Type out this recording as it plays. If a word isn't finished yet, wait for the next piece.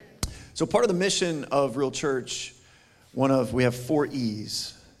So part of the mission of Real Church, we have 4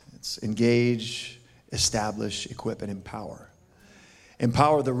 E's. It's engage, establish, equip, and empower.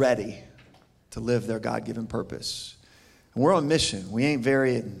 Empower the ready to live their God-given purpose. And we're on mission. We ain't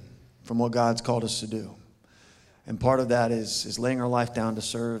varying from what God's called us to do. And part of that is laying our life down to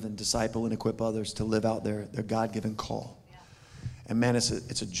serve and disciple and equip others to live out their God-given call. Yeah. And man, it's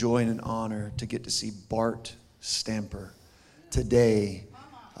a joy and an honor to get to see Bart Stamper today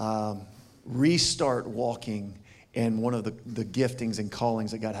restart walking in one of the giftings and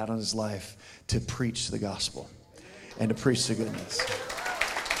callings that God had on his life to preach the gospel and to preach the goodness.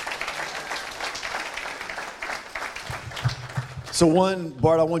 So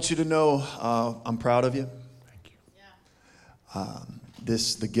Bart, I want you to know I'm proud of you.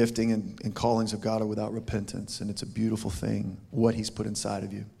 The gifting and callings of God are without repentance, and it's a beautiful thing, what he's put inside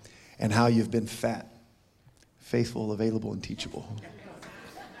of you, and how you've been fat, faithful, available, and teachable.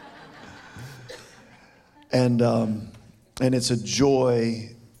 And it's a joy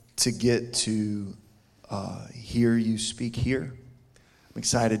to get to hear you speak here. I'm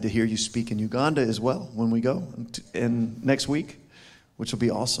excited to hear you speak in Uganda as well when we go and next week, which will be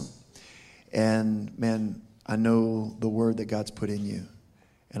awesome. And man, I know the word that God's put in you,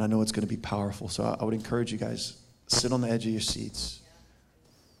 and I know it's going to be powerful. So I would encourage you guys, sit on the edge of your seats,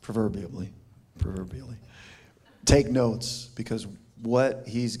 proverbially. Take notes, because what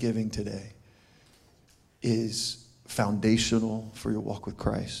he's giving today is foundational for your walk with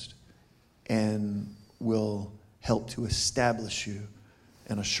Christ and will help to establish you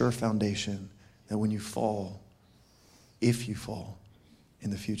in a sure foundation that when you fall, if you fall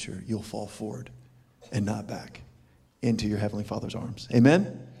in the future, you'll fall forward and not back into your Heavenly Father's arms.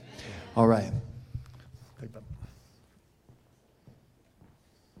 Amen? All right. I think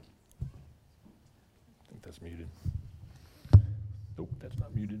that's muted. Nope, that's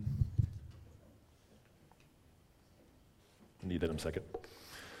not muted. I need that in a second.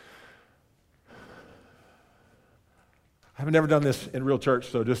 I've never done this in Real Church,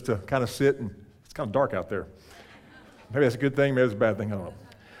 so just to kind of sit, and it's kind of dark out there. Maybe that's a good thing, maybe it's a bad thing, I don't know.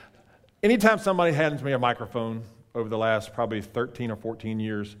 Anytime somebody hands me a microphone over the last probably 13 or 14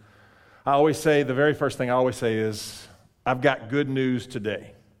 years, the very first thing I always say is, I've got good news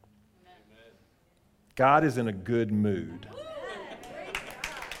today. Amen. God is in a good mood.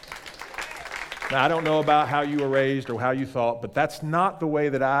 Now, I don't know about how you were raised or how you thought, but that's not the way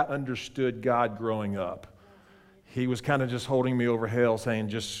that I understood God growing up. He was kind of just holding me over hell, saying,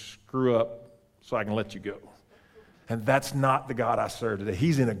 just screw up so I can let you go. And that's not the God I serve today.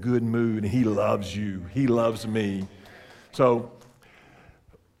 He's in a good mood, and he loves you. He loves me. So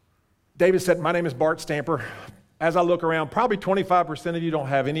David said, my name is Bart Stamper. As I look around, probably 25% of you don't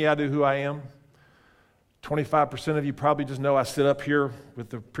have any idea who I am. 25% of you probably just know I sit up here with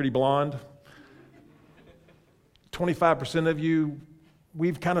the pretty blonde. 25% of you,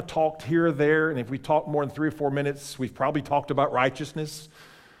 we've kind of talked here or there, and if we talk more than 3 or 4 minutes, we've probably talked about righteousness.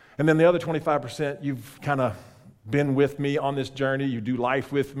 And then the other 25%, you've kind of been with me on this journey. You do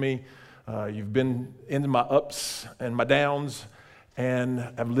life with me. You've been in my ups and my downs and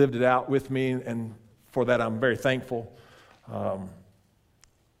have lived it out with me, and for that I'm very thankful.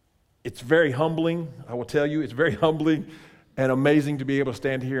 It's very humbling, I will tell you, it's very humbling and amazing to be able to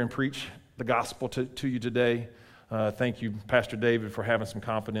stand here and preach the gospel to you today. Thank you, Pastor David, for having some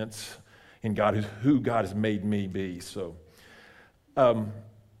confidence in God, who God has made me be. So I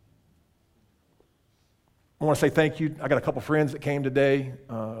want to say thank you. I got a couple friends that came today,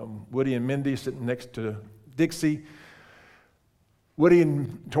 Woody and Mindy sitting next to Dixie. Woody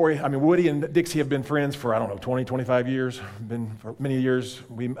and Dixie have been friends for, 20, 25 years, been for many years.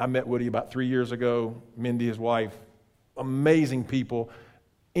 I met Woody about 3 years ago, Mindy, his wife, amazing people.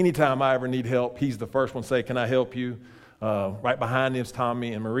 Anytime I ever need help, he's the first one to say, can I help you? Right behind him is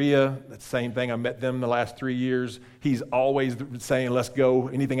Tommy and Maria. That's the same thing. I met them the last 3 years. He's always saying, let's go,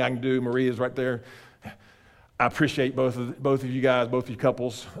 anything I can do. Maria's right there. I appreciate both of you guys, both of you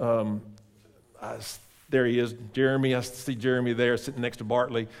couples. There he is, Jeremy. I see Jeremy there sitting next to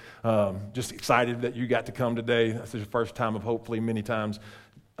Bartley. Just excited that you got to come today. This is the first time of hopefully many times.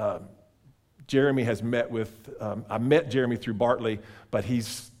 Jeremy has I met Jeremy through Bartley, but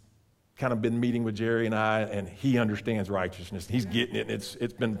he's kind of been meeting with Jerry and I, and he understands righteousness. He's getting it, and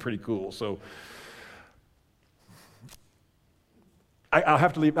it's been pretty cool. So I'll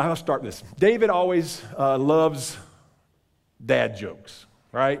have to leave. I'll start this. David always loves dad jokes,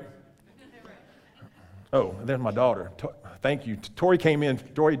 right? Oh, and there's my daughter. Thank you. Tori came in.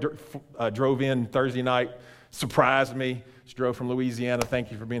 Tori drove in Thursday night, surprised me. She drove from Louisiana.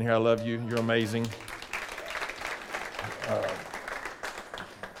 Thank you for being here. I love you. You're amazing.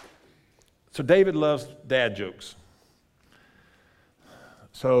 So David loves dad jokes.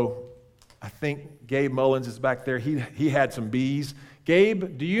 So I think Gabe Mullins is back there. He had some bees.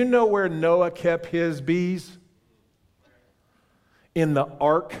 Gabe, do you know where Noah kept his bees? In the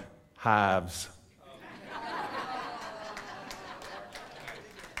ark hives.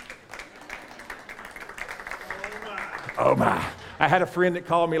 Oh my. I had a friend that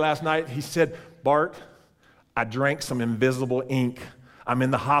called me last night. He said, Bart, I drank some invisible ink. I'm in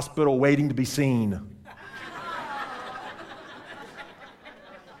the hospital waiting to be seen.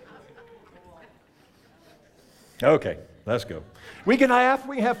 Okay, let's go. We can laugh.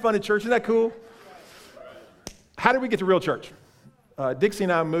 We can have fun at church. Isn't that cool? How did we get to Real Church? Dixie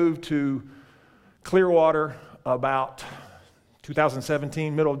and I moved to Clearwater about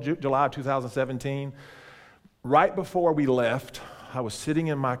 2017, middle of July 2017. Right before we left, I was sitting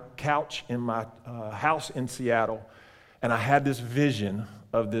in my couch in my house in Seattle, and I had this vision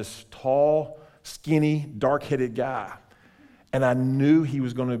of this tall, skinny, dark-headed guy. And I knew he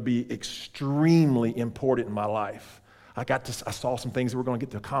was going to be extremely important in my life. I saw some things that we're going to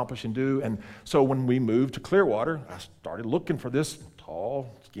get to accomplish and do. And so when we moved to Clearwater, I started looking for this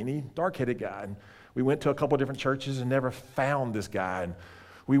tall, skinny, dark-headed guy. And we went to a couple of different churches and never found this guy. And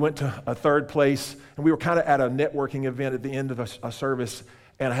we went to a third place, and we were kind of at a networking event at the end of a service,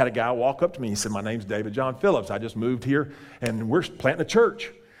 and I had a guy walk up to me. He said, my name's David John Phillips. I just moved here, and we're planting a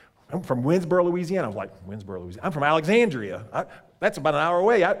church. I'm from Winsboro, Louisiana. I was like, Winsboro, Louisiana? I'm from Alexandria. That's about an hour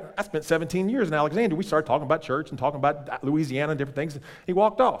away. I spent 17 years in Alexandria. We started talking about church and talking about Louisiana and different things. He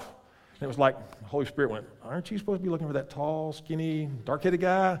walked off. And it was like the Holy Spirit went, aren't you supposed to be looking for that tall, skinny, dark-headed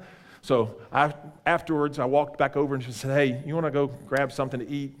guy? So afterwards, I walked back over and she said, hey, you want to go grab something to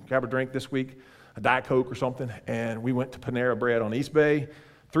eat, grab a drink this week, a Diet Coke or something? And we went to Panera Bread on East Bay.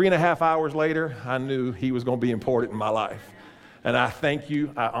 3.5 hours later, I knew he was going to be important in my life. And I thank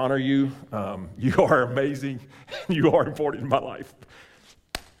you. I honor you. You are amazing. You are important in my life.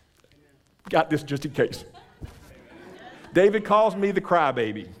 Got this just in case. David calls me the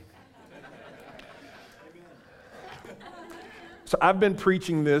crybaby. So I've been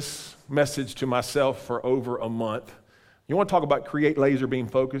preaching this message to myself for over a month. You want to talk about create laser beam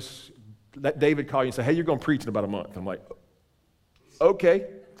focus? Let David call you and say, hey, you're going to preach in about a month. I'm like, okay,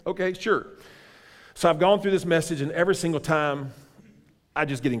 sure. So I've gone through this message, and every single time I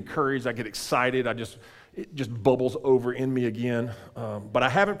just get encouraged, I get excited, it just bubbles over in me again. But I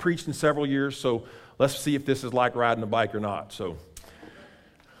haven't preached in several years, so let's see if this is like riding a bike or not. So,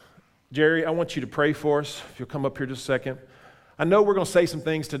 Jerry, I want you to pray for us. If you'll come up here just a second. I know we're going to say some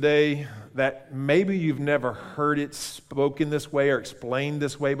things today that maybe you've never heard it spoken this way or explained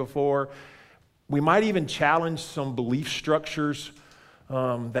this way before. We might even challenge some belief structures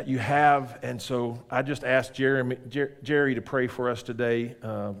that you have. And so I just asked Jerry to pray for us today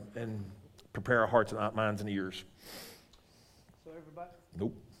and prepare our hearts and minds and ears. So everybody?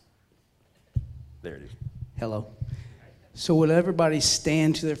 Nope. There it is. Hello. So will everybody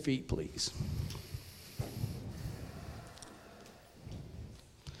stand to their feet, please?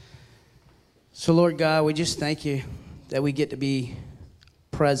 So Lord God, we just thank you that we get to be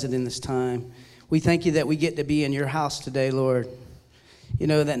present in this time. We thank you that we get to be in your house today, Lord. You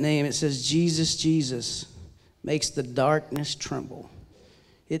know that name, it says, Jesus, Jesus makes the darkness tremble.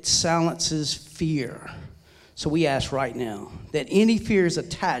 It silences fear. So we ask right now that any fear is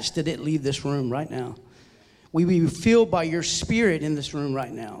attached, that it leave this room right now. We be filled by your spirit in this room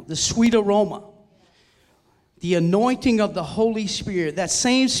right now. The sweet aroma, the anointing of the Holy Spirit, that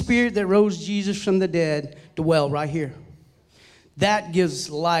same spirit that rose Jesus from the dead, dwell right here. That gives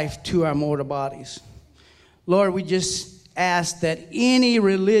life to our mortal bodies. Lord, we just ask that any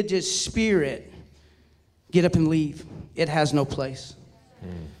religious spirit get up and leave. It has no place.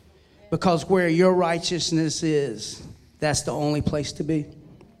 Because where your righteousness is, that's the only place to be.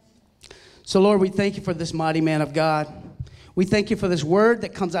 So Lord, we thank you for this mighty man of God. We thank you for this word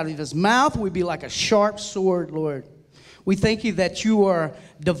that comes out of his mouth. We be like a sharp sword, Lord. We thank you that you are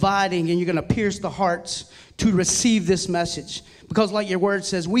dividing and you're going to pierce the hearts to receive this message. Because like your word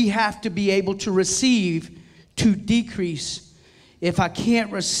says, we have to be able to receive to decrease. If I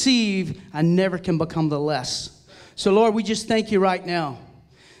can't receive, I never can become the less. So Lord, we just thank you right now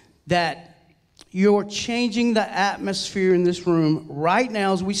that you're changing the atmosphere in this room right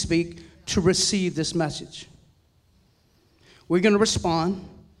now as we speak to receive this message. We're going to respond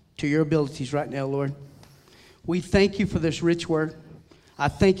to your abilities right now, Lord. We thank you for this rich word. I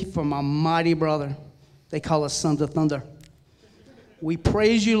thank you for my mighty brother. They call us sons of thunder. We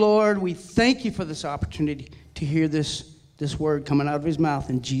praise you, Lord. We thank you for this opportunity to hear this word coming out of his mouth.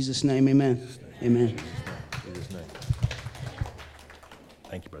 In Jesus' name, amen. Amen. In Jesus' name.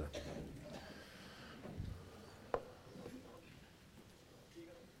 Thank you, brother.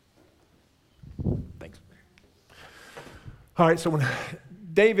 All right, so when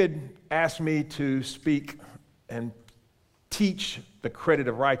David asked me to speak and teach the credit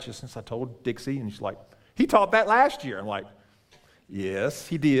of righteousness, I told Dixie, and she's like, he taught that last year. I'm like, yes,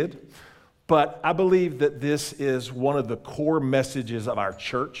 he did. But I believe that this is one of the core messages of our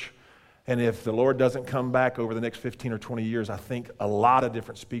church. And if the Lord doesn't come back over the next 15 or 20 years, I think a lot of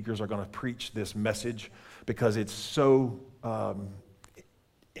different speakers are going to preach this message because it's so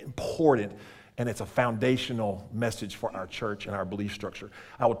important, and it's a foundational message for our church and our belief structure.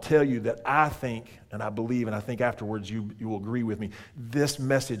 I will tell you that I think, and I believe, and I think afterwards you will agree with me, this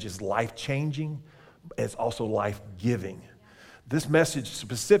message is life-changing. It's also life-giving. This message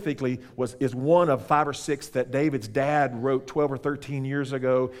specifically is one of 5 or 6 that David's dad wrote 12 or 13 years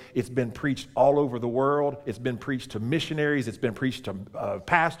ago. It's been preached all over the world. It's been preached to missionaries. It's been preached to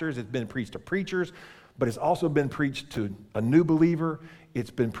pastors. It's been preached to preachers. But it's also been preached to a new believer. It's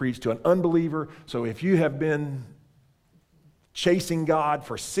been preached to an unbeliever. So if you have been chasing God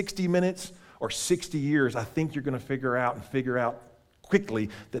for 60 minutes or 60 years, I think you're going to figure out quickly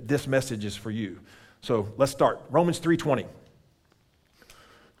that this message is for you. So let's start. Romans 3:20.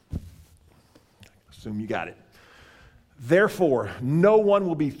 Assume you got it. Therefore, no one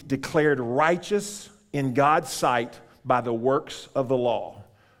will be declared righteous in God's sight by the works of the law.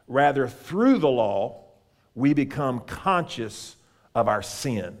 Rather, through the law, we become conscious of our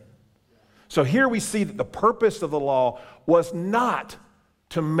sin. So here we see that the purpose of the law was not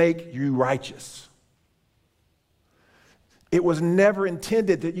to make you righteous. It was never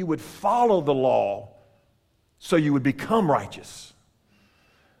intended that you would follow the law so you would become righteous.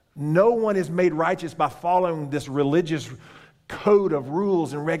 No one is made righteous by following this religious code of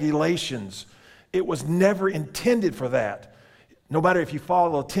rules and regulations. It was never intended for that. No matter if you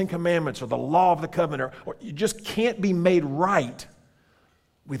follow the 10 Commandments or the law of the covenant, or you just can't be made right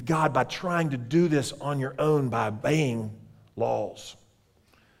with God by trying to do this on your own by obeying laws.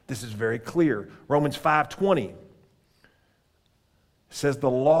 This is very clear. Romans 5:20 says the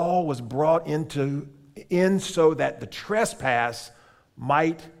law was brought in so that the trespass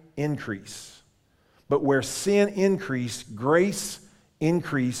might increase. But where sin increased, grace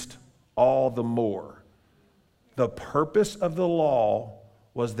increased all the more. The purpose of the law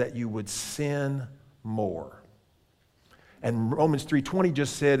was that you would sin more. And Romans 3:20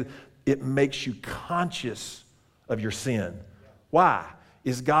 just said it makes you conscious of your sin. Why?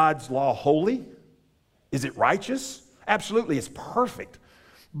 Is God's law holy? Is it righteous? Absolutely, it's perfect.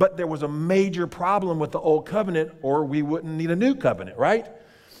 But there was a major problem with the old covenant, or we wouldn't need a new covenant, right?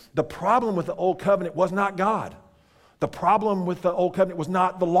 The problem with the old covenant was not God. The problem with the old covenant was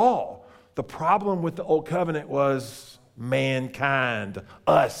not the law. The problem with the old covenant was mankind,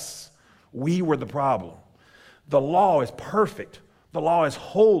 us. We were the problem. The law is perfect. The law is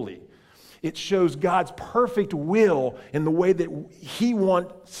holy. It shows God's perfect will in the way that He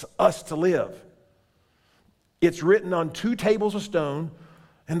wants us to live. It's written on 2 tables of stone,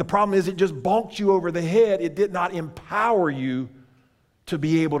 and the problem is it just bonked you over the head. It did not empower you to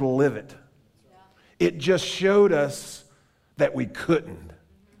be able to live it. It just showed us that we couldn't.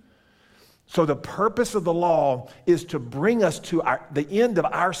 So the purpose of the law is to bring us to the end of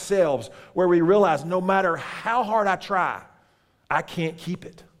ourselves, where we realize no matter how hard I try, I can't keep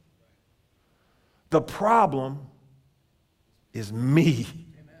it. The problem is me.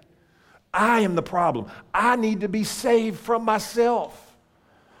 I am the problem. I need to be saved from myself.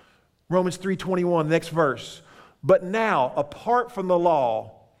 Romans 3:21, next verse. But now, apart from the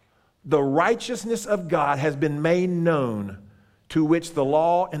law, the righteousness of God has been made known, to which the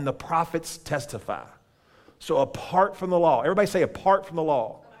law and the prophets testify. So apart from the law, everybody say apart from the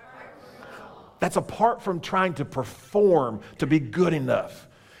law. That's apart from trying to perform to be good enough.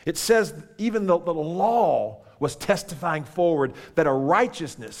 It says even the law was testifying forward that a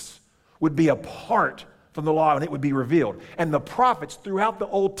righteousness would be apart from the law and it would be revealed. And the prophets throughout the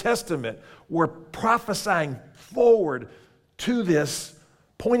Old Testament were prophesying forward to this,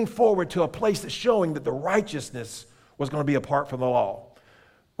 pointing forward to a place that's showing that the righteousness was going to be apart from the law.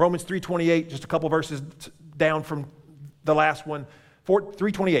 Romans 3:28, just a couple verses down from the last one.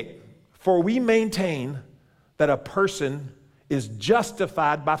 3:28. For we maintain that a person is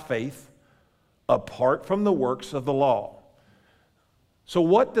justified by faith apart from the works of the law. So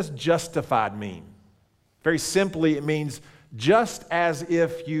what does justified mean? Very simply, it means just as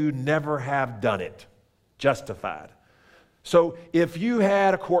if you never have done it. Justified. So if you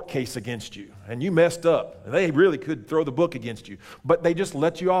had a court case against you and you messed up, they really could throw the book against you, but they just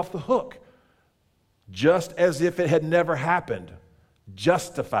let you off the hook. Just as if it had never happened.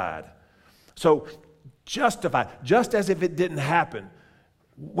 Justified. So justified, just as if it didn't happen.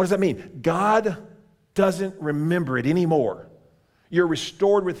 What does that mean? God doesn't remember it anymore. You're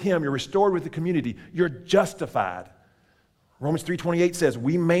restored with him. You're restored with the community. You're justified. Romans 3:28 says,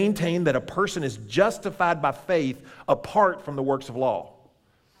 we maintain that a person is justified by faith apart from the works of law.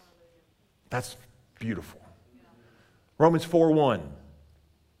 That's beautiful. Romans 4:1.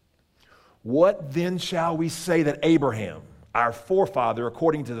 What then shall we say that Abraham, our forefather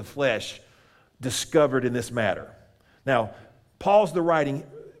according to the flesh, discovered in this matter? Now, Paul is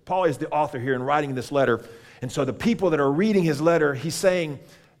the author here in writing this letter. And so the people that are reading his letter, he's saying,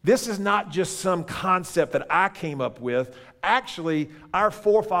 this is not just some concept that I came up with. Actually, our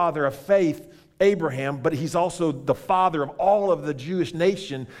forefather of faith, Abraham, but he's also the father of all of the Jewish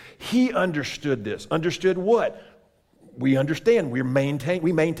nation, he understood this. Understood what? We understand. We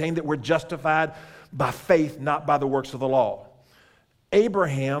maintain that we're justified by faith, not by the works of the law.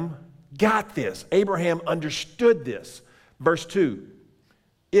 Abraham got this. Abraham understood this. Verse 2,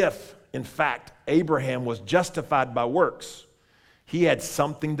 if, in fact, Abraham was justified by works, he had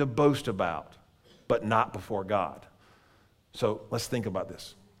something to boast about, but not before God. So let's think about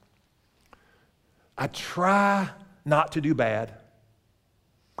this. I try not to do bad.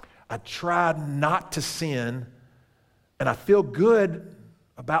 I try not to sin. And I feel good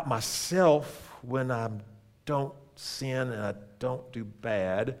about myself when I don't sin and I don't do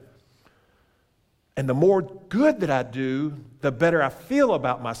bad. And the more good that I do, the better I feel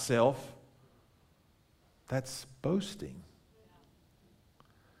about myself. That's boasting.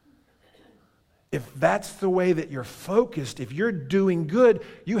 If that's the way that you're focused, if you're doing good,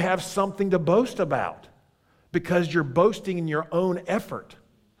 you have something to boast about because you're boasting in your own effort.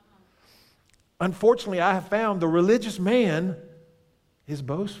 Unfortunately, I have found the religious man is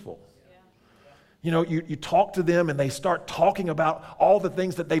boastful. You know, you talk to them and they start talking about all the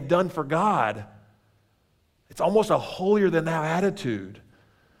things that they've done for God. It's almost a holier-than-thou attitude.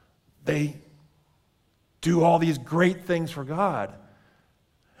 They do all these great things for God,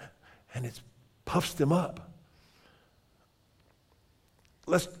 and it puffs them up.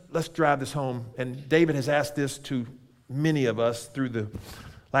 Let's drive this home. And David has asked this to many of us through the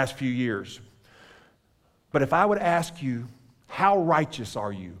last few years. But if I would ask you, how righteous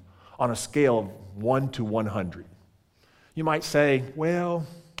are you on a scale of 1 to 100? You might say, well,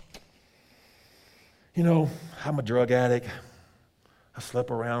 you know, I'm a drug addict. I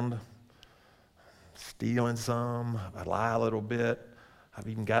slept around stealing some. I lie a little bit. I've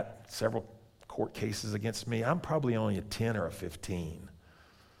even got several court cases against me. I'm probably only a 10 or a 15.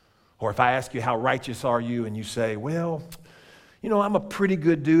 Or if I ask you, how righteous are you? And you say, well, you know, I'm a pretty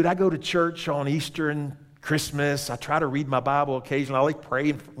good dude. I go to church on Easter and Christmas. I try to read my Bible occasionally. I like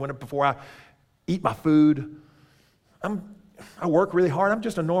pray before I eat my food. I work really hard. I'm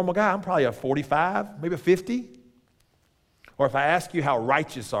just a normal guy. I'm probably a 45, maybe a 50. Or if I ask you, how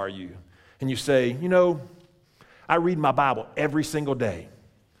righteous are you? And you say, you know, I read my Bible every single day.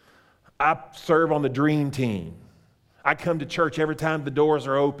 I serve on the dream team. I come to church every time the doors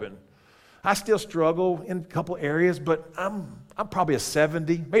are open. I still struggle in a couple areas, but I'm probably a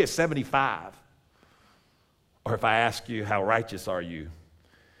 70, maybe a 75. Or if I ask you, how righteous are you?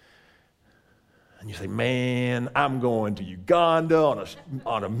 And you say, man, I'm going to Uganda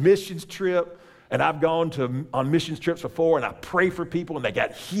on a missions trip, and I've gone on missions trips before, and I pray for people, and they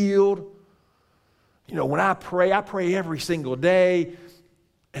got healed. You know, when I pray every single day,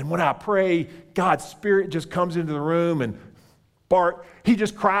 and when I pray, God's Spirit just comes into the room, and Bart, he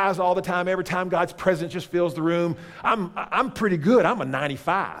just cries all the time. Every time God's presence just fills the room. I'm pretty good. I'm a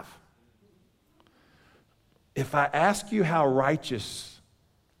 95. If I ask you how righteous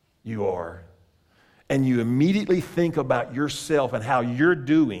you are, and you immediately think about yourself and how you're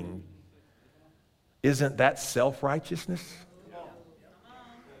doing, isn't that self-righteousness?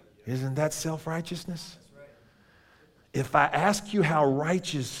 Isn't that self-righteousness? If I ask you how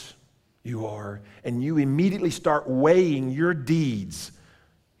righteous you are, and you immediately start weighing your deeds,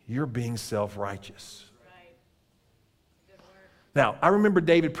 you're being self-righteous. Now, I remember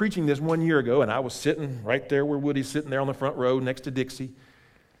David preaching this 1 year ago, and I was sitting right there where Woody's sitting there on the front row next to Dixie.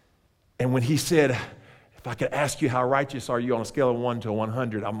 And when he said, if I could ask you how righteous are you on a scale of 1 to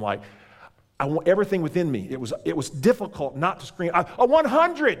 100, I'm like, I want everything within me. It was difficult not to scream, a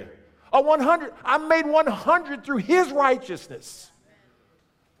 100, a 100. I'm made 100 through his righteousness.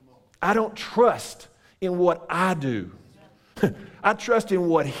 I don't trust in what I do. I trust in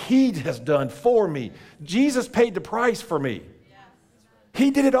what he has done for me. Jesus paid the price for me. He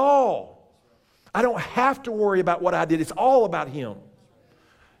did it all. I don't have to worry about what I did. It's all about him.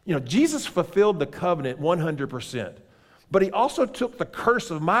 You know, Jesus fulfilled the covenant 100%. But he also took the curse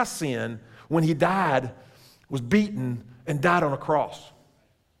of my sin when he died, was beaten, and died on a cross.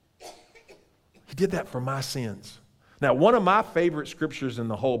 He did that for my sins. Now, one of my favorite scriptures in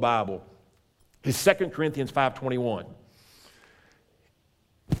the whole Bible is 2 Corinthians 5:21.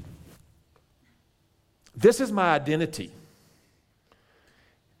 This is my identity.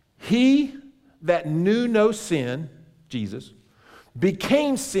 He that knew no sin, Jesus,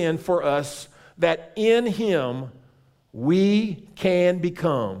 became sin for us, that in him we can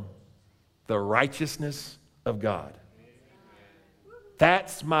become the righteousness of God.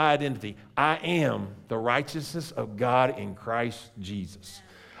 That's my identity. I am the righteousness of God in Christ Jesus.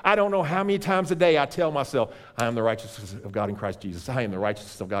 I don't know how many times a day I tell myself, I am the righteousness of God in Christ Jesus. I am the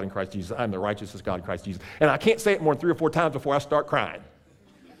righteousness of God in Christ Jesus. I am the righteousness of God in Christ Jesus. And I can't say it more than 3 or 4 times before I start crying.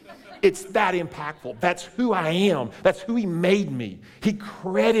 It's that impactful. That's who I am. That's who he made me. He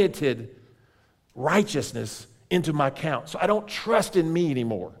credited righteousness into my account. So I don't trust in me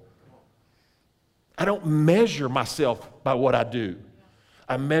anymore. I don't measure myself by what I do.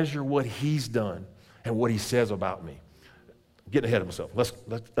 I measure what he's done and what he says about me. I'm getting ahead of myself.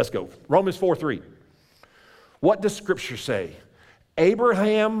 Let's go. Romans 4:3. What does Scripture say?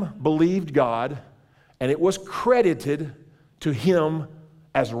 Abraham believed God, and it was credited to him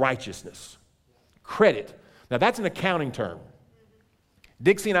as righteousness. Credit. Now that's an accounting term.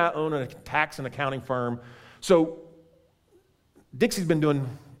 Dixie and I own a tax and accounting firm. So Dixie's been doing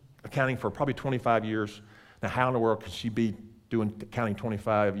accounting for probably 25 years. Now how in the world could she be doing accounting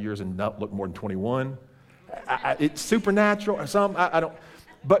 25 years and not look more than 21? It's supernatural or something. I don't.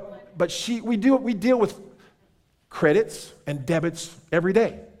 But we deal with credits and debits every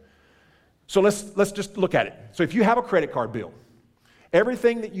day. So let's just look at it. So if you have a credit card bill,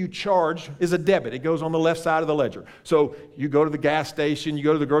 everything that you charge is a debit. It goes on the left side of the ledger. So you go to the gas station, you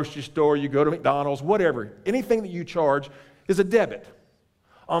go to the grocery store, you go to McDonald's, whatever. Anything that you charge is a debit.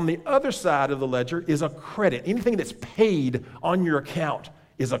 On the other side of the ledger is a credit. Anything that's paid on your account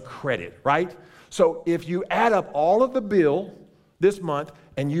is a credit, right? So if you add up all of the bill this month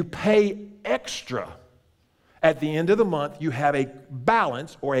and you pay extra, at the end of the month, you have a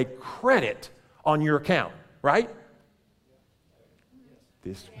balance or a credit on your account, right?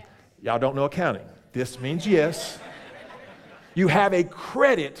 Y'all don't know accounting. This means yes. You have a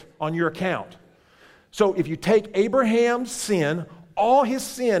credit on your account. So if you take Abraham's sin, all his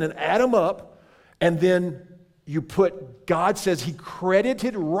sin, and add them up, and then you put, God says he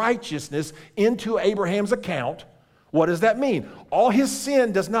credited righteousness into Abraham's account, what does that mean? All his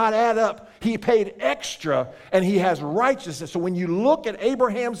sin does not add up. He paid extra, and he has righteousness. So when you look at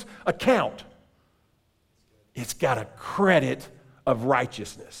Abraham's account, it's got a credit of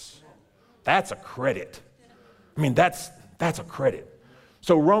righteousness. That's a credit. I mean, that's a credit.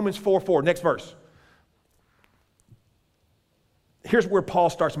 So Romans 4:4, next verse. Here's where Paul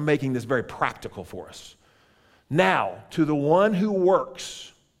starts making this very practical for us. Now, to the one who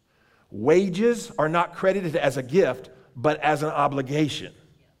works, wages are not credited as a gift, but as an obligation.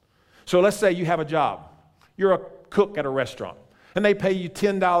 So let's say you have a job. You're a cook at a restaurant, and they pay you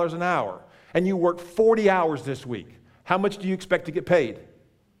 $10 an hour, and you work 40 hours this week. How much do you expect to get paid?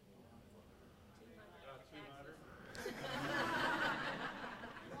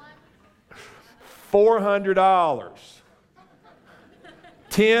 $400.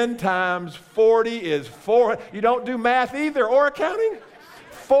 10 times 40 is 4. You don't do math either or accounting?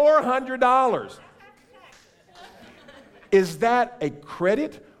 $400. Is that a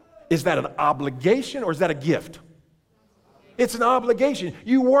credit? Is that an obligation, or is that a gift? It's an obligation.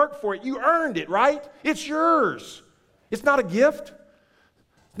 You work for it. You earned it, right? It's yours. It's not a gift.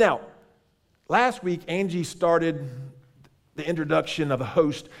 Now, last week, Angie started the introduction of the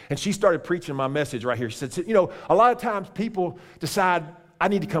host, and she started preaching my message right here. She said, you know, a lot of times people decide, I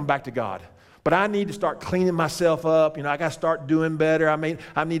need to come back to God, but I need to start cleaning myself up. You know, I got to start doing better.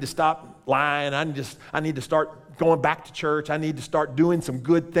 I need to stop lying. I need to start going back to church. I need to start doing some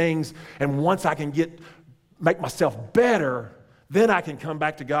good things. And once I can make myself better, then I can come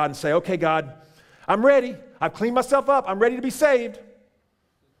back to God and say, okay, God, I'm ready. I've cleaned myself up. I'm ready to be saved.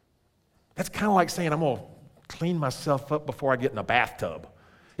 That's kind of like saying I'm going to clean myself up before I get in a bathtub.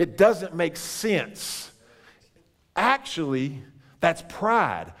 It doesn't make sense. Actually, that's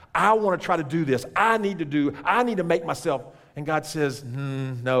pride. I want to try to do this. I need to make myself. And God says,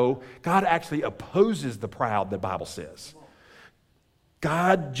 no. God actually opposes the proud, the Bible says.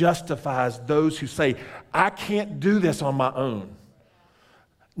 God justifies those who say, I can't do this on my own.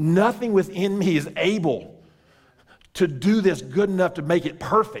 Nothing within me is able to do this good enough to make it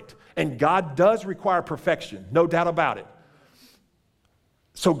perfect. And God does require perfection, no doubt about it.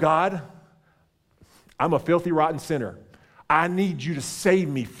 So God, I'm a filthy, rotten sinner. I need you to save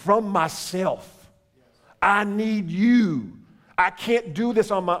me from myself. I need you. I can't do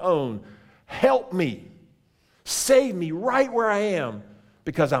this on my own. help me, save me right where I am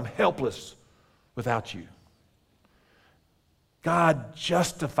because I'm helpless without you. God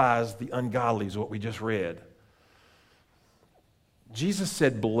justifies the ungodly is what we just read. Jesus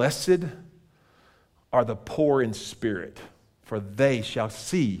said, blessed are the poor in spirit, for they shall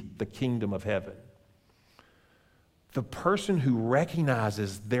see the kingdom of heaven. The person who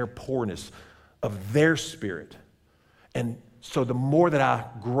recognizes their poorness of their spirit, and so the more that I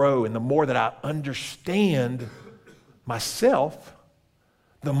grow and the more that I understand myself,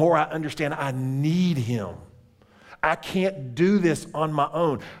 the more I understand I need him. I can't do this on my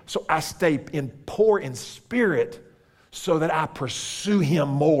own. So I stay poor in spirit so that I pursue him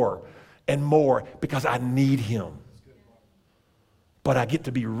more and more because I need him. But I get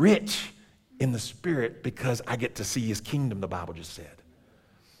to be rich in the spirit because I get to see his kingdom, the Bible just said.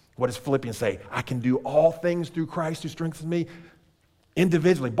 What does Philippians say? I can do all things through Christ who strengthens me.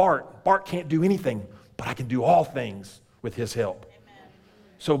 Individually, Bart can't do anything, but I can do all things with his help. Amen.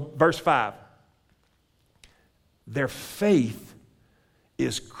 So verse 5, their faith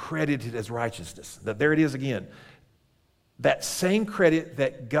is credited as righteousness. There it is again. That same credit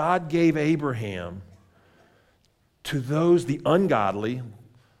that God gave Abraham to those, the ungodly,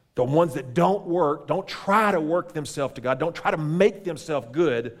 the ones that don't try to work themselves to God, don't try to make themselves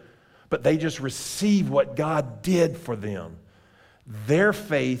good, but they just receive what God did for them. Their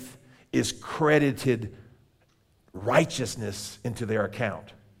faith is credited righteousness into their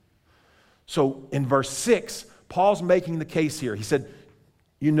account. So in verse 6, Paul's making the case here. He said,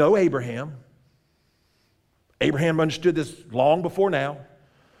 you know Abraham. Abraham understood this long before now.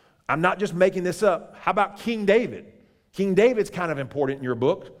 I'm not just making this up. How about King David? King David's kind of important in your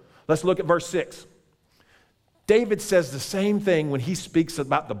book. Let's look at verse 6. David says the same thing when he speaks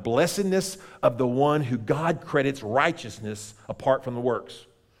about the blessedness of the one who God credits righteousness apart from the works.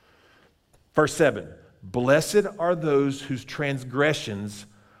 Verse 7, blessed are those whose transgressions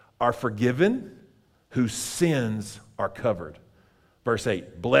are forgiven, whose sins are covered. Verse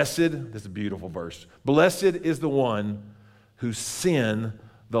 8, blessed, this is a beautiful verse. Blessed is the one whose sin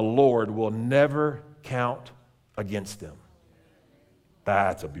the Lord will never count against them.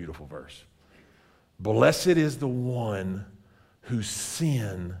 That's a beautiful verse. Blessed is the one whose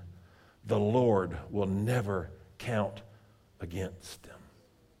sin the Lord will never count against them.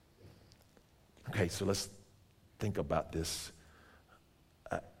 Okay, so let's think about this.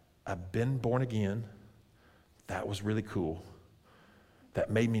 I've been born again. That was really cool. That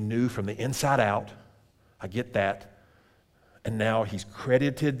made me new from the inside out. I get that. And now he's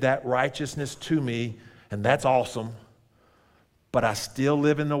credited that righteousness to me, and that's awesome. But I still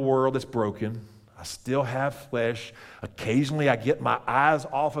live in a world that's broken. I still have flesh. Occasionally I get my eyes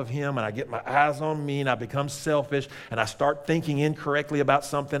off of him and I get my eyes on me and I become selfish and I start thinking incorrectly about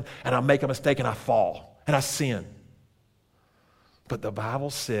something and I make a mistake and I fall and I sin. But the Bible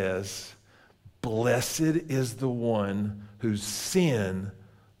says, blessed is the one whose sin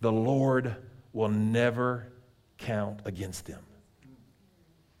the Lord will never count against them.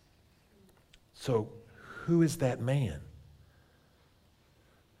 So who is that man?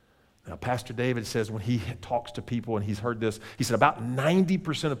 Now, Pastor David says when he talks to people and he's heard this, he said about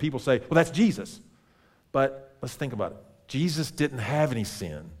 90% of people say, well, that's Jesus. But let's think about it. Jesus didn't have any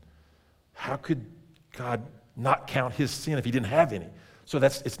sin. How could God not count his sin if he didn't have any? So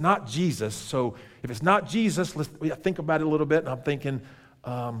it's not Jesus. So if it's not Jesus, let's think about it a little bit. And I'm thinking,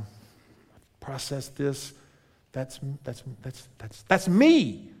 process this. That's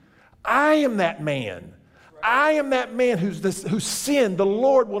me. I am that man. I am that man whose sin the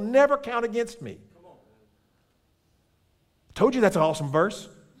Lord will never count against me. Told you that's an awesome verse.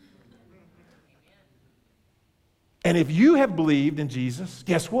 And if you have believed in Jesus,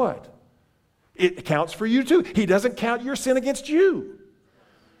 guess what? It counts for you too. He doesn't count your sin against you.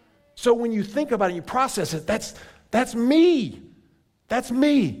 So when you think about it, you process it, that's me. That's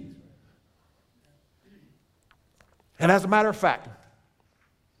me. And as a matter of fact,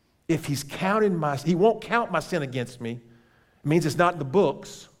 if he's counting he won't count my sin against me, it means it's not in the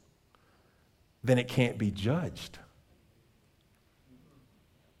books, then it can't be judged.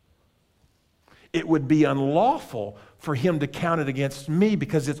 It would be unlawful for him to count it against me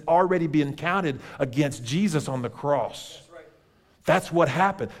because it's already been counted against Jesus on the cross. That's right. That's what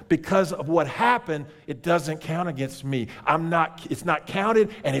happened. Because of what happened, it doesn't count against me. It's not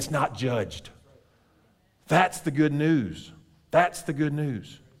counted and it's not judged. That's the good news. That's the good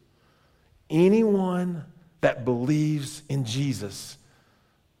news. Anyone that believes in Jesus,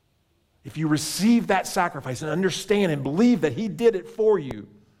 if you receive that sacrifice and understand and believe that he did it for you,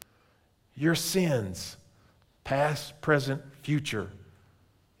 your sins, past, present, future,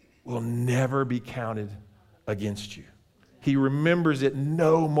 will never be counted against you. He remembers it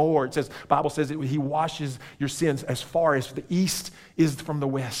no more. It says, Bible says that he washes your sins as far as the east is from the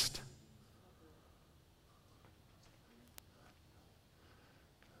west.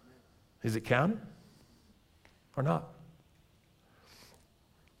 Is it counted or not?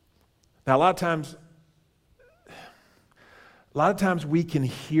 Now, a lot of times we can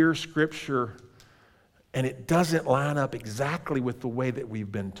hear Scripture and it doesn't line up exactly with the way that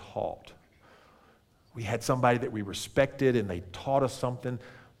we've been taught. We had somebody that we respected and they taught us something,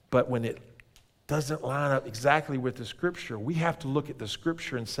 but when it doesn't line up exactly with the Scripture, we have to look at the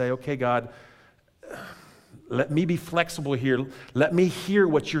Scripture and say, okay, God, let me be flexible here. Let me hear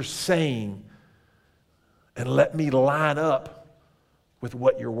what you're saying and let me line up with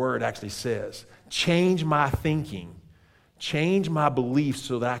what your word actually says. Change my thinking. Change my beliefs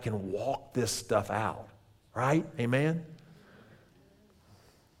so that I can walk this stuff out. Right? Amen?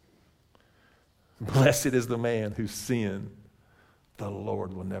 Blessed is the man whose sin the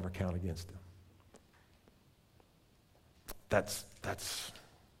Lord will never count against him. That's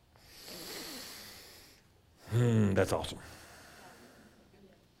awesome.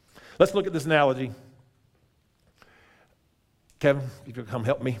 Let's look at this analogy. Kevin, if you'll come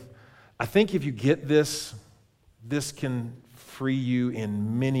help me. I think if you get this, this can free you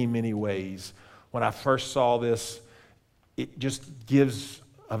in many, many ways. When I first saw this, it just gives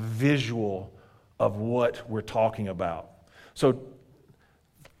a visual of what we're talking about. So,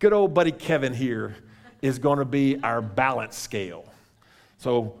 good old buddy Kevin here is going to be our balance scale.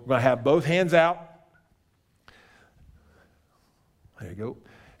 So, we're going to have both hands out. There you go.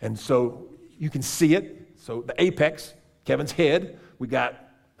 And so, you can see it. So, the apex, Kevin's head, we got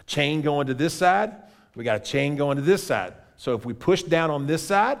a chain going to this side. We got a chain going to this side. So, if we push down on this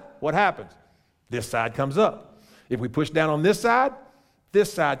side, what happens? This side comes up. If we push down on this side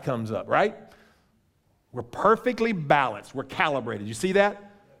comes up, right? We're perfectly balanced. We're calibrated. You see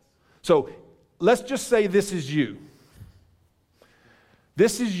that? So let's just say this is you.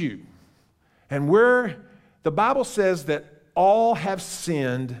 This is you. And the Bible says that all have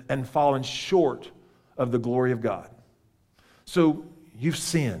sinned and fallen short of the glory of God. So you've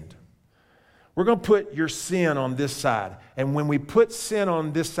sinned. We're going to put your sin on this side. And when we put sin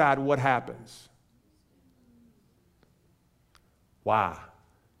on this side, what happens? Why?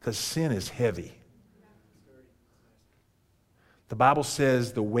 Because sin is heavy. The Bible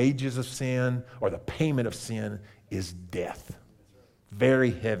says the wages of sin or the payment of sin is death.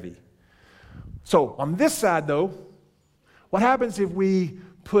 Very heavy. So on this side though, what happens if you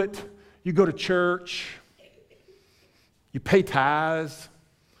go to church, you pay tithes,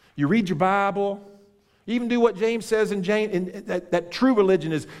 you read your Bible, you even do what James says that true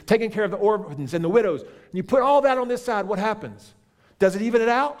religion is taking care of the orphans and the widows. And you put all that on this side, what happens? Does it even it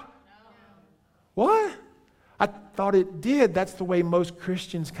out? No. What? I thought it did. That's the way most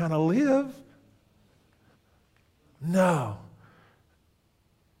Christians kind of live. No.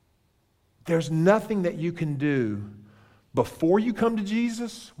 There's nothing that you can do before you come to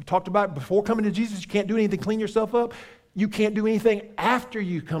Jesus. We talked about before coming to Jesus, you can't do anything to clean yourself up. You can't do anything after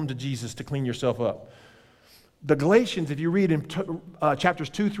you come to Jesus to clean yourself up. The Galatians, if you read in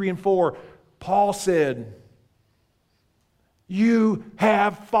chapters 2, 3, and 4, Paul said, you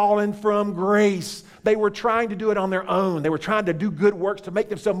have fallen from grace. They were trying to do it on their own. They were trying to do good works to make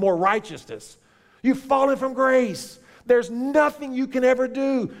themselves more righteousness. You've fallen from grace. There's nothing you can ever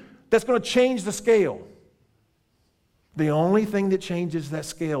do that's going to change the scale. The only thing that changes that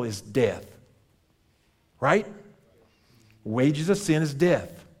scale is death. Right? Wages of sin is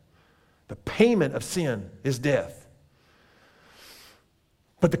death. The payment of sin is death.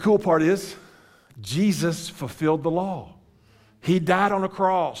 But the cool part is, Jesus fulfilled the law. He died on a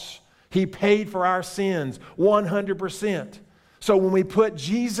cross. He paid for our sins 100%. So when we put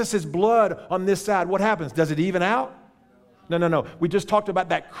Jesus' blood on this side, what happens? Does it even out? No. We just talked about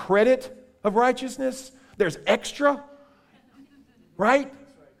that credit of righteousness. There's extra, right?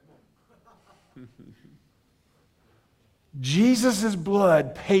 Jesus'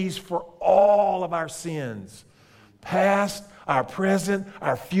 blood pays for all of our sins, past, our present,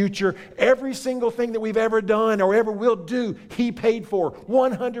 our future, every single thing that we've ever done or ever will do, He paid for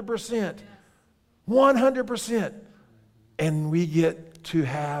 100%. 100%. And we get to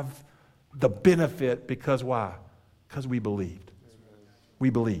have the benefit because why? Because we believed. We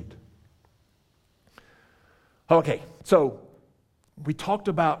believed. Okay, so we talked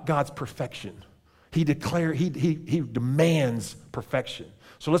about God's perfection. He demands perfection.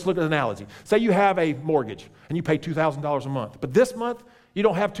 So let's look at an analogy. Say you have a mortgage and you pay $2,000 a month. But this month, you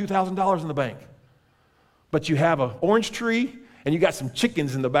don't have $2,000 in the bank. But you have an orange tree and you got some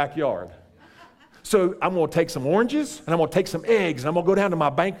chickens in the backyard. So I'm going to take some oranges, and I'm going to take some eggs, and I'm going to go down to my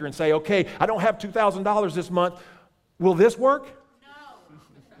banker and say, okay, I don't have $2,000 this month. Will this work? No.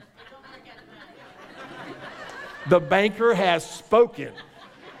 The banker has spoken.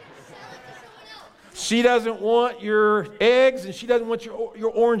 She doesn't want your eggs, and she doesn't want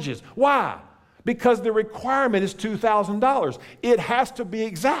your oranges. Why? Because the requirement is $2,000. It has to be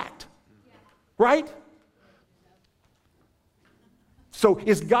exact, right? So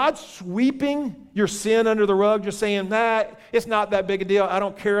is God sweeping your sin under the rug, just saying, nah, it's not that big a deal, I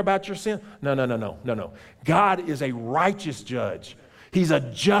don't care about your sin? No. God is a righteous judge. He's a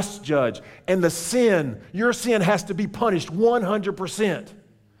just judge. And your sin has to be punished 100%.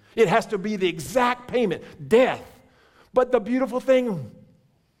 It has to be the exact payment, death. But the beautiful thing,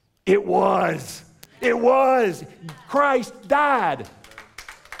 it was. Christ died.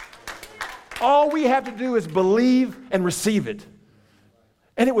 All we have to do is believe and receive it.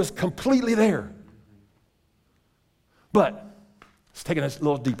 And it was completely there. But let's take it a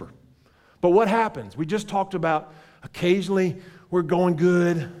little deeper. But what happens? We just talked about occasionally we're going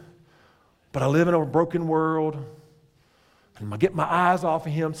good, but I live in a broken world, and I get my eyes off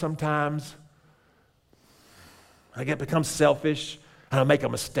of him sometimes. I become selfish, and I make a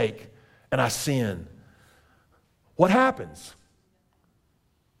mistake, and I sin. What happens?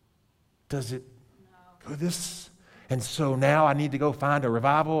 Does it go this? And so now I need to go find a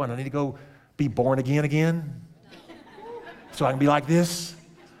revival, and I need to go be born again, so I can be like this.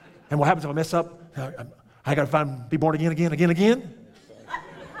 And what happens if I mess up? I got to be born again.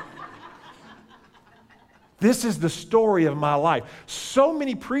 This is the story of my life. So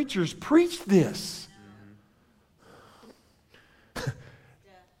many preachers preach this.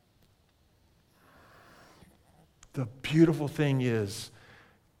 The beautiful thing is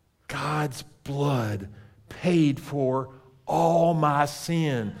God's blood paid for all my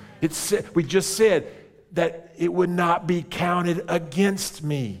sin. We just said that it would not be counted against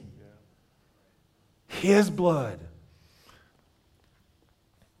me. His blood.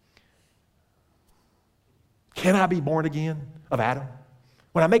 Can I be born again of Adam?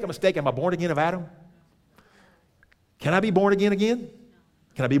 When I make a mistake, am I born again of Adam? Can I be born again?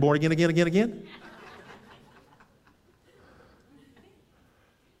 Can I be born again?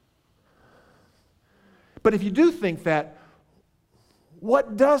 But if you do think that,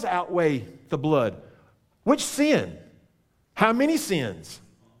 what does outweigh the blood? Which sin? How many sins?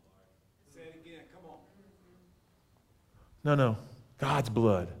 Say it again, come on. No. God's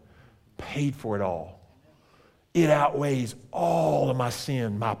blood paid for it all. It outweighs all of my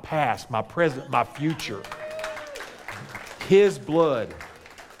sin, my past, my present, my future. His blood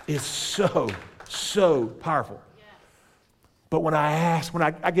is so powerful. But when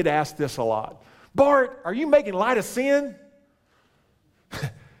I get asked this a lot, Bart, are you making light of sin?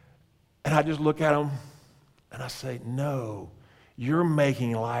 And I just look at them and I say, no, you're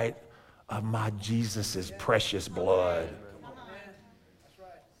making light of my Jesus' precious blood.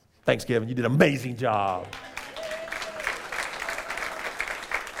 Thanks, Kevin. You did an amazing job.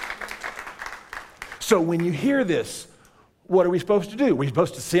 So when you hear this, what are we supposed to do? Are we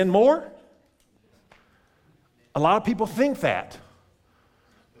supposed to sin more? A lot of people think that.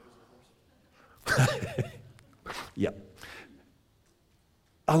 Yep.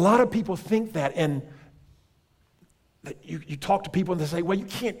 A lot of people think that, and you talk to people and they say, well, you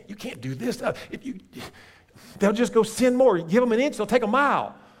can't do this. They'll just go sin more. You give them an inch, they'll take a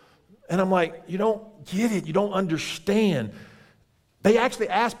mile. And I'm like, you don't get it. You don't understand. They actually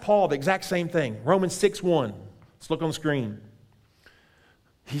asked Paul the exact same thing. Romans 6:1. Let's look on the screen.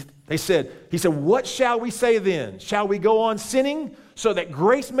 He said, what shall we say then? Shall we go on sinning so that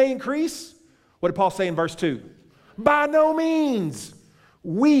grace may increase? What did Paul say in verse 2? By no means.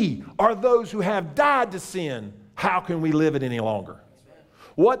 We are those who have died to sin. How can we live it any longer?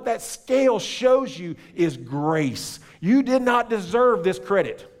 What that scale shows you is grace. You did not deserve this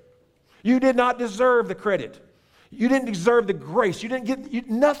credit. You did not deserve the credit. You didn't deserve the grace. You didn't get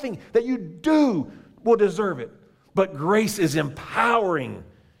nothing that you do will deserve it. But grace is empowering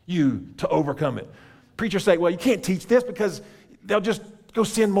you to overcome it. Preachers say, well, you can't teach this because they'll just go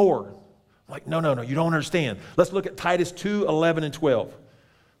sin more. I'm like, no, you don't understand. Let's look at Titus 2:11 and 12.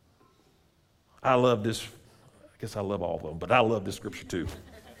 I love this. I guess I love all of them, but I love this scripture too.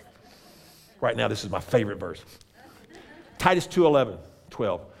 Right now, this is my favorite verse. Titus 2:11,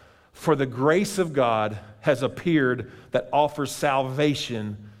 12. For the grace of God has appeared that offers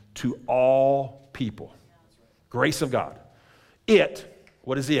salvation to all people. Grace of God.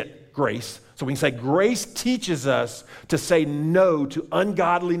 What is it? Grace. So we can say grace teaches us to say no to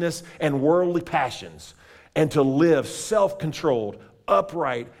ungodliness and worldly passions and to live self-controlled,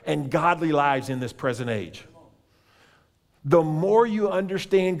 upright, and godly lives in this present age. The more you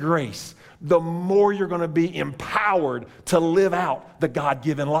understand grace, the more you're going to be empowered to live out the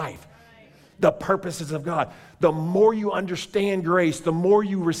God-given life, the purposes of God. The more you understand grace, the more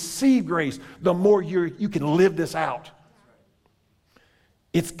you receive grace, the more you can live this out.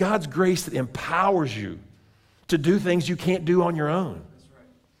 It's God's grace that empowers you to do things you can't do on your own.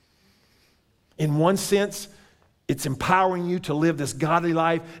 In one sense, it's empowering you to live this godly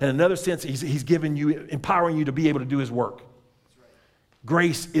life. In another sense, he's empowering you to be able to do his work.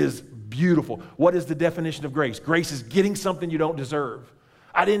 Grace is beautiful. What is the definition of grace? Grace is getting something you don't deserve.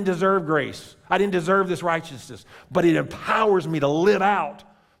 I didn't deserve grace. I didn't deserve this righteousness, but it empowers me to live out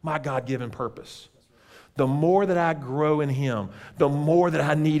my God-given purpose. The more that I grow in him, the more that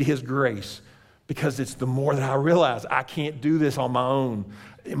I need his grace, because it's the more that I realize I can't do this on my own.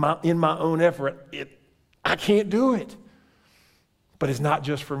 In my own effort, I can't do it. But it's not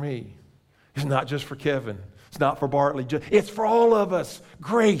just for me. It's not just for Kevin. It's not for Bartley. It's for all of us.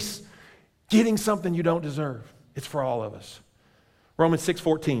 Grace, getting something you don't deserve. It's for all of us. Romans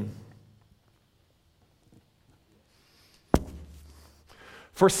 6:14.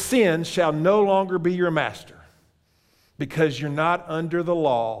 For sin shall no longer be your master, because you're not under the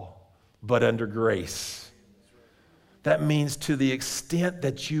law, but under grace. That means to the extent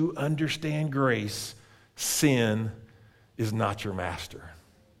that you understand grace, sin is not your master.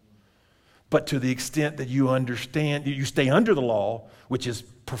 But to the extent that you understand, you stay under the law, which is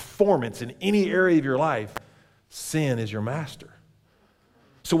performance in any area of your life, sin is your master.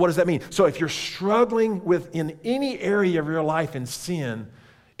 So what does that mean? So if you're struggling in any area of your life in sin,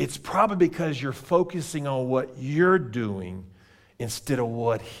 it's probably because you're focusing on what you're doing instead of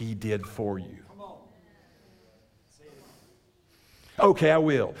what he did for you. Okay, I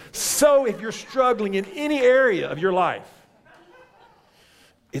will. So if you're struggling in any area of your life,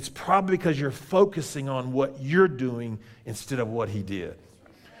 it's probably because you're focusing on what you're doing instead of what he did.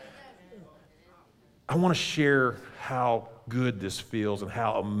 I want to share how good this feels and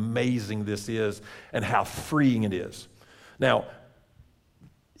how amazing this is and how freeing it is. Now,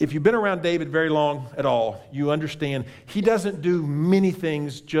 if you've been around David very long at all, you understand he doesn't do many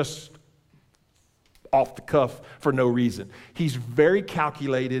things just off the cuff for no reason. He's very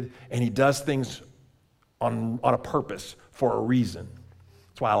calculated, and he does things on a purpose for a reason.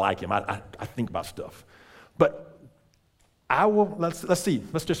 That's why I like him. I think about stuff. But let's see.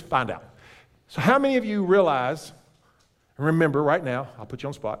 Let's just find out. So how many of you realize, and remember right now, I'll put you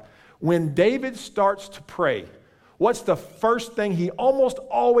on the spot, when David starts to pray, what's the first thing he almost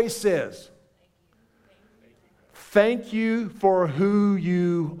always says? Thank you for who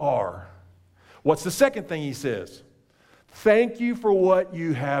you are. What's the second thing he says? Thank you for what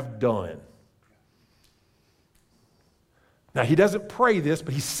you have done. Now, he doesn't pray this,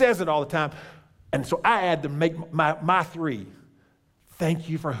 but he says it all the time. And so I had to make my three. Thank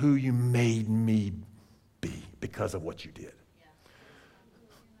you for who you made me be because of what you did.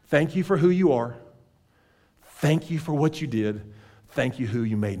 Thank you for who you are. Thank you for what you did. Thank you who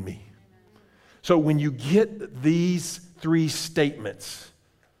you made me. So when you get these three statements,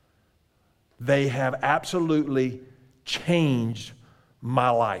 they have absolutely changed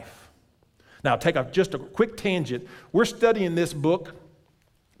my life. Now, take just a quick tangent. We're studying this book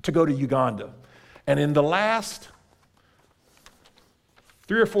to go to Uganda. And in the last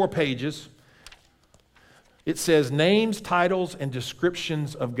 3 or 4 pages, it says names, titles, and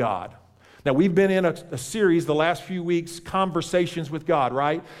descriptions of God. Now, we've been in a series the last few weeks, Conversations with God,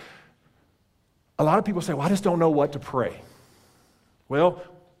 right? A lot of people say, well, I just don't know what to pray. Well,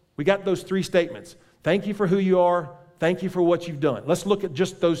 we got those 3 statements. Thank you for who you are. Thank you for what you've done. Let's look at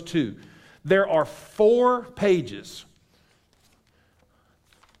just those 2. There are 4 pages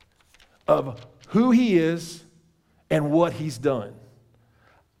of who he is and what he's done.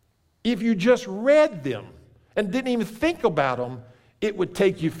 If you just read them and didn't even think about them, it would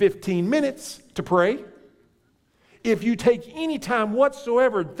take you 15 minutes to pray. If you take any time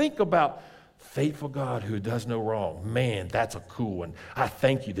whatsoever and think about faithful God who does no wrong, man, that's a cool one. I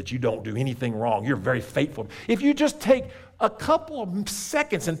thank you that you don't do anything wrong. You're very faithful. If you just take a couple of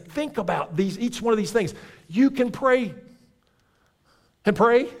seconds and think about each one of these things, you can pray and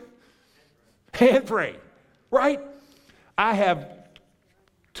pray and pray, right? I have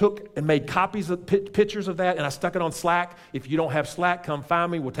took and made copies of pictures of that, and I stuck it on Slack. If you don't have Slack, come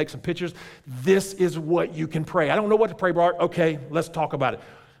find me. We'll take some pictures. This is what you can pray. I don't know what to pray, Bart. Okay, let's talk about it.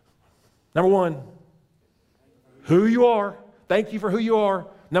 Number 1, who you are. Thank you for who you are.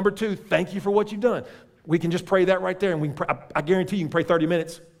 Number 2, thank you for what you've done. We can just pray that right there, and we can pray, I guarantee you can pray 30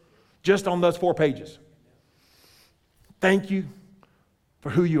 minutes just on those 4 pages. Thank you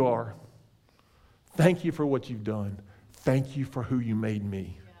for who you are. Thank you for what you've done. Thank you for who you made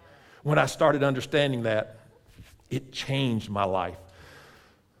me. When I started understanding that, it changed my life.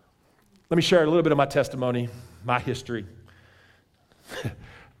 Let me share a little bit of my testimony, my history.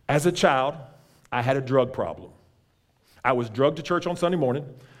 As a child, I had a drug problem. I was drugged to church on Sunday morning.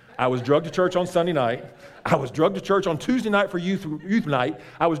 I was drugged to church on Sunday night. I was drugged to church on Tuesday night for youth night.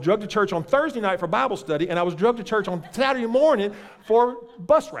 I was drugged to church on Thursday night for Bible study. And I was drugged to church on Saturday morning for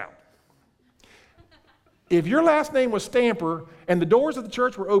bus route. If your last name was Stamper and the doors of the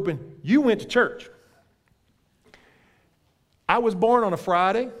church were open, you went to church. I was born on a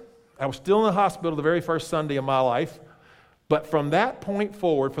Friday. I was still in the hospital the very first Sunday of my life. But from that point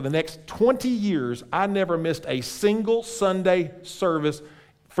forward, for the next 20 years, I never missed a single Sunday service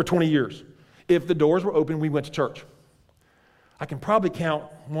for 20 years. If the doors were open, we went to church. I can probably count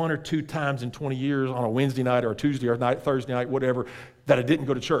 1 or 2 times in 20 years on a Wednesday night or a Tuesday or night, Thursday night, whatever, that I didn't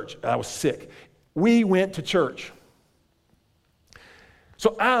go to church. I was sick. We went to church.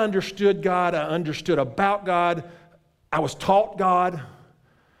 So I understood God. I understood about God. I was taught God.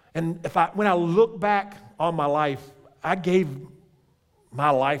 And when I look back on my life, I gave my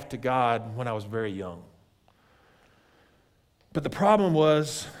life to God when I was very young. But the problem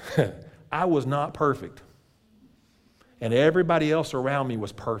was, I was not perfect. And everybody else around me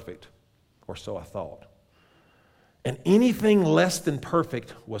was perfect, or so I thought. And anything less than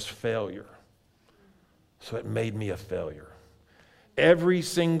perfect was failure. So it made me a failure. Every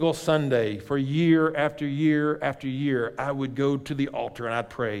single Sunday for year after year after year, I would go to the altar and I'd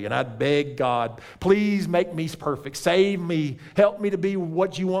pray and I'd beg God, please make me perfect. Save me. Help me to be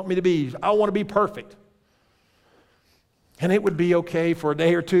what you want me to be. I want to be perfect. And it would be okay for a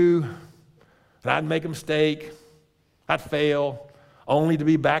day or two, and I'd make a mistake. I'd fail, only to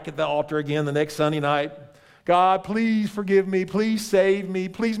be back at the altar again the next Sunday night. God, please forgive me. Please save me.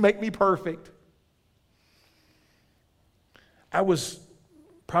 Please make me perfect. I was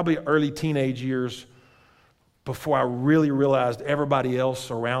probably early teenage years before I really realized everybody else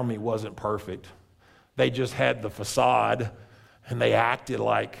around me wasn't perfect. They just had the facade, and they acted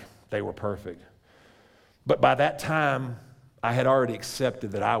like they were perfect. But by that time, I had already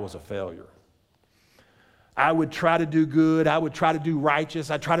accepted that I was a failure. I would try to do good. I would try to do righteous.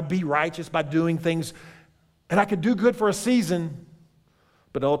 I'd try to be righteous by doing things. And I could do good for a season,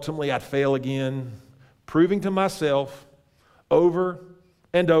 but ultimately I'd fail again, proving to myself over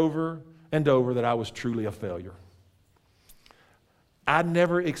and over and over that I was truly a failure. I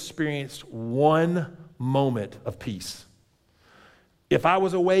never experienced one moment of peace. If I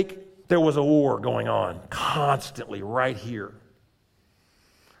was awake, there was a war going on constantly right here.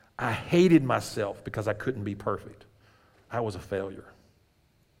 I hated myself because I couldn't be perfect. I was a failure.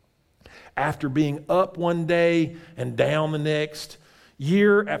 After being up one day and down the next,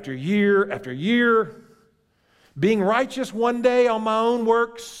 year after year after year, being righteous one day on my own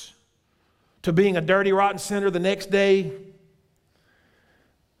works to being a dirty, rotten sinner the next day,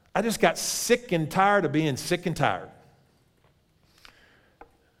 I just got sick and tired of being sick and tired.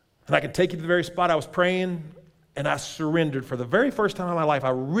 And I can take you to the very spot I was praying, and I surrendered. For the very first time in my life, I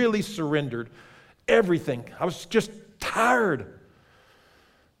really surrendered everything. I was just tired.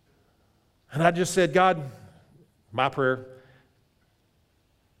 And I just said, God, my prayer.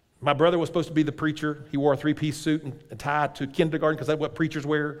 My brother was supposed to be the preacher. He wore a 3-piece suit and tie to kindergarten because that's what preachers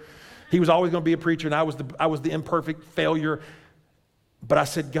wear. He was always going to be a preacher, and I was the imperfect failure. But I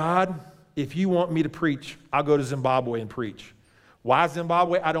said, God, if you want me to preach, I'll go to Zimbabwe and preach. Why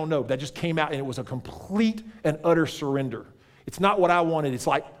Zimbabwe? I don't know. That just came out, and it was a complete and utter surrender. It's not what I wanted. It's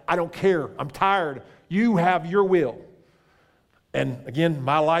like, I don't care. I'm tired. You have your will. And again,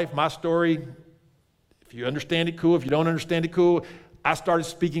 my life, my story, if you understand it, cool. If you don't understand it, cool. I started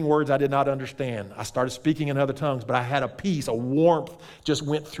speaking words I did not understand. I started speaking in other tongues, but I had a peace, a warmth just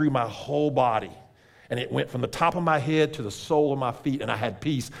went through my whole body. And it went from the top of my head to the sole of my feet, and I had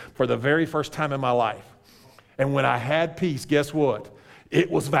peace for the very first time in my life. And when I had peace, guess what?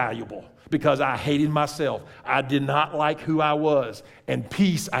 It was valuable because I hated myself. I did not like who I was. And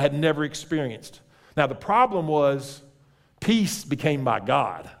peace I had never experienced. Now, the problem was peace became my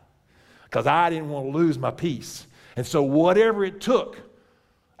God because I didn't want to lose my peace. And so whatever it took,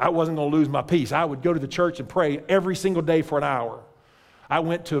 I wasn't going to lose my peace. I would go to the church and pray every single day for an hour. I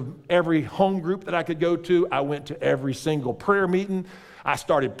went to every home group that I could go to. I went to every single prayer meeting. I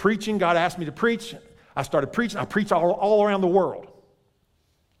started preaching. God asked me to preach. I started preaching. I preached all around the world.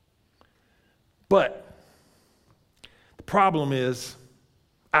 But the problem is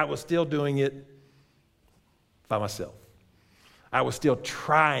I was still doing it by myself. I was still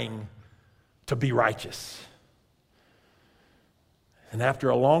trying to be righteous. And after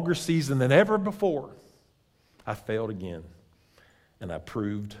a longer season than ever before, I failed again. And I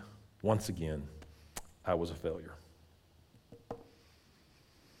proved once again I was a failure.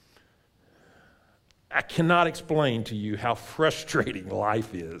 I cannot explain to you how frustrating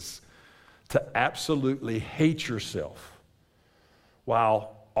life is to absolutely hate yourself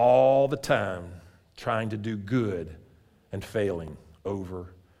while all the time trying to do good and failing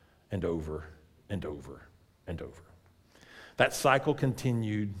over and over and over and over. That cycle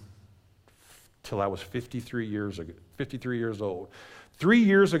continued till I was 53 years old. 3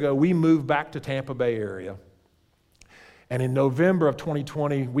 years ago, we moved back to Tampa Bay area. And in November of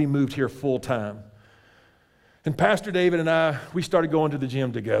 2020, we moved here full time. And Pastor David and I, we started going to the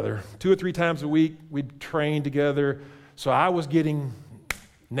gym together. 2 or 3 times a week, we'd train together. So I was getting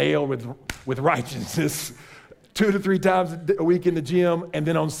nailed with righteousness 2 to 3 times a week in the gym. And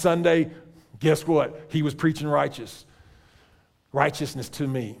then on Sunday, guess what? He was preaching righteousness to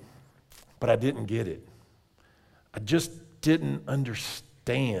me. But I didn't get it. I just didn't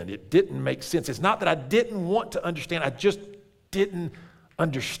understand. It didn't make sense. It's not that I didn't want to understand. I just didn't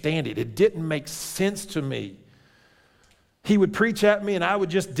understand it. It didn't make sense to me. He would preach at me and I would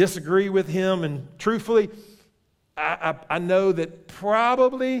just disagree with him. And truthfully, I know that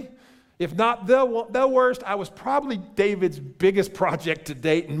probably, if not the worst, I was probably David's biggest project to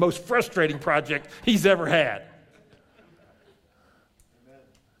date and most frustrating project he's ever had.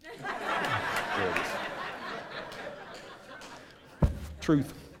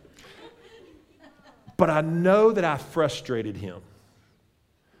 Truth. But I know that I frustrated him.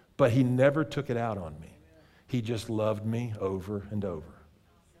 But he never took it out on me. He just loved me over and over.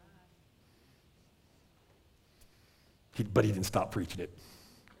 But he didn't stop preaching it.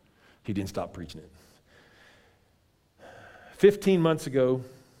 He didn't stop preaching it. 15 months ago,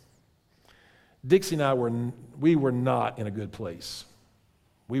 Dixie and I were not in a good place.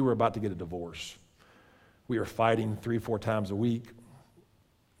 We were about to get a divorce. We were fighting 3-4 times a week.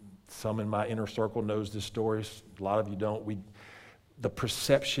 Some in my inner circle knows this story. A lot of you don't. The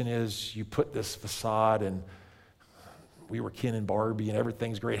perception is you put this facade and we were Ken and Barbie and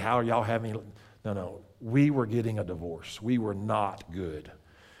everything's great. How are y'all having? No. We were getting a divorce. We were not good.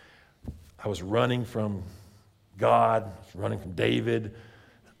 I was running from God. I was running from David.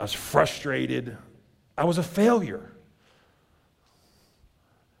 I was frustrated. I was a failure.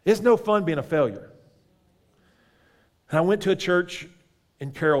 It's no fun being a failure. And I went to a church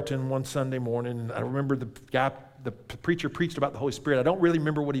in Carrollton one Sunday morning, and I remember the preacher preached about the Holy Spirit. I don't really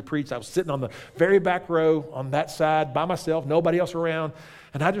remember what he preached. I was sitting on the very back row on that side by myself, nobody else around,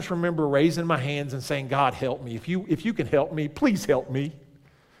 and I just remember raising my hands and saying, God, help me. If you can help me, please help me.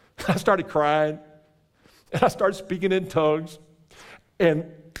 I started crying, and I started speaking in tongues, and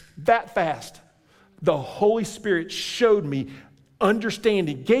that fast, the Holy Spirit showed me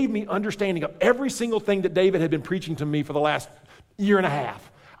understanding, gave me understanding of every single thing that David had been preaching to me for the last year and a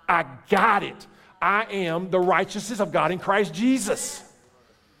half. I got it. I am the righteousness of God in Christ Jesus.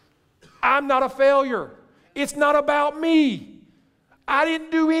 I'm not a failure. It's not about me. I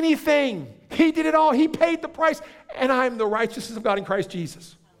didn't do anything. He did it all. He paid the price. And I'm the righteousness of God in Christ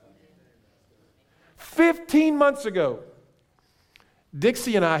Jesus. 15 months ago,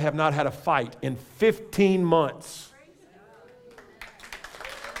 Dixie and I have not had a fight in 15 months.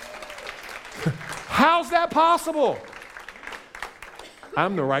 How's that possible?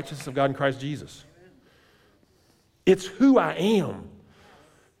 I'm the righteousness of God in Christ Jesus. It's who I am.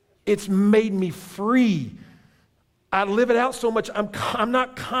 It's made me free. I live it out so much, I'm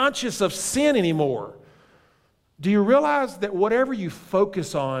not conscious of sin anymore. Do you realize that whatever you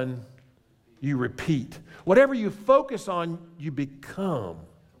focus on, you repeat? Whatever you focus on, you become.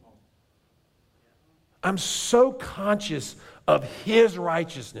 I'm so conscious of His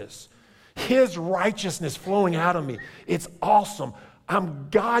righteousness flowing out of me. It's awesome. I'm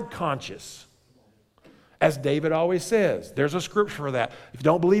God conscious. As David always says, there's a scripture for that. If you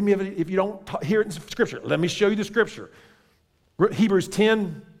don't believe me, if you don't hear it in scripture, let me show you the scripture. Hebrews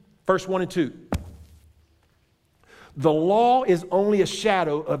 10, verse 1 and 2. The law is only a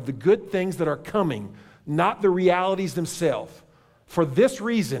shadow of the good things that are coming, not the realities themselves. For this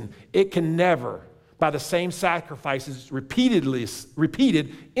reason, it can never, by the same sacrifices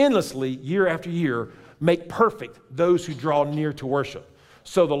repeated endlessly year after year, make perfect those who draw near to worship.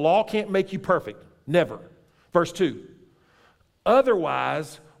 So the law can't make you perfect. Never. Verse 2.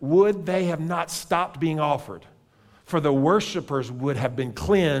 Otherwise, would they have not stopped being offered? For the worshipers would have been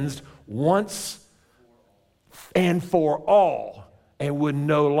cleansed once and for all, and would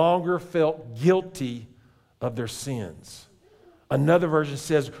no longer felt guilty of their sins. Another version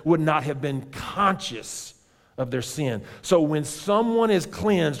says, would not have been conscious of their sin. So when someone is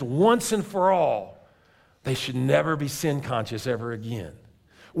cleansed once and for all, they should never be sin conscious ever again.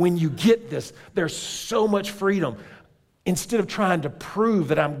 When you get this, there's so much freedom. Instead of trying to prove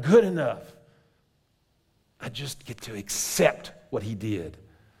that I'm good enough, I just get to accept what he did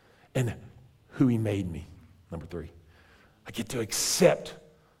and who he made me. Number 3, I get to accept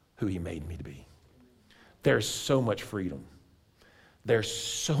who he made me to be. There's so much freedom. There's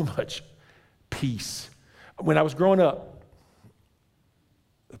so much peace. When I was growing up,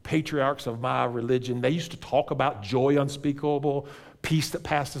 the patriarchs of my religion, they used to talk about joy unspeakable, peace that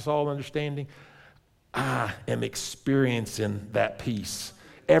passes all understanding. I am experiencing that peace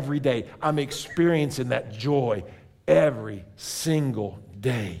every day. I'm experiencing that joy every single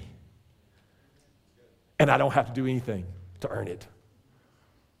day. And I don't have to do anything to earn it.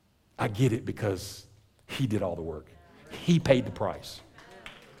 I get it because he did all the work. He paid the price.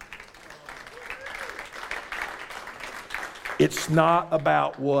 It's not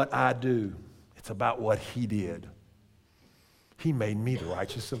about what I do. It's about what he did. He made me the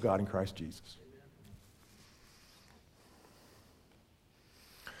righteousness of God in Christ Jesus.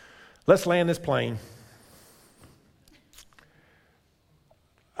 Let's land this plane.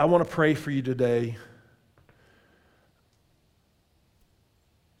 I want to pray for you today.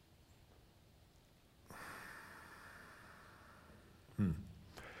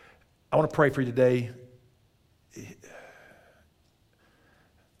 I want to pray for you today.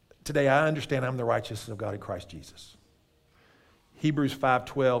 Today, I understand I'm the righteousness of God in Christ Jesus. Hebrews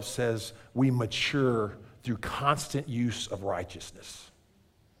 5:12 says we mature through constant use of righteousness.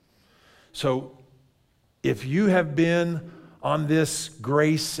 So if you have been on this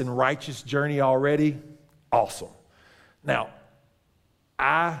grace and righteous journey already, awesome. Now,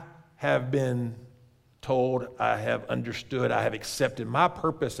 I have been told, I have understood, I have accepted my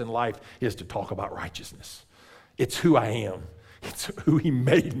purpose in life is to talk about righteousness. It's who I am. It's who he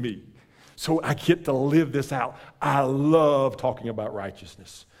made me. So I get to live this out. I love talking about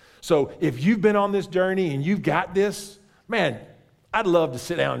righteousness. So if you've been on this journey and you've got this, man, I'd love to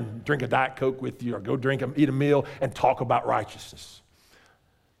sit down and drink a Diet Coke with you or go eat a meal and talk about righteousness.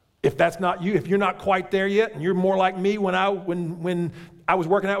 If that's not you, if you're not quite there yet and you're more like me when I was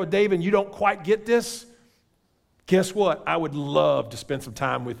working out with David and you don't quite get this, guess what? I would love to spend some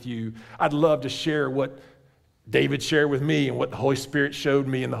time with you. I'd love to share what David shared with me and what the Holy Spirit showed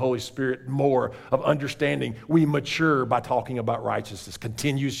me and the Holy Spirit more of understanding. We mature by talking about righteousness.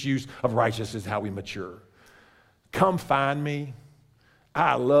 Continuous use of righteousness is how we mature. Come find me.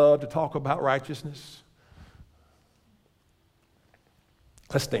 I love to talk about righteousness.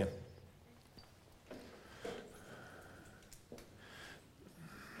 Let's stand.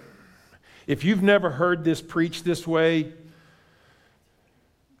 If you've never heard this preached this way,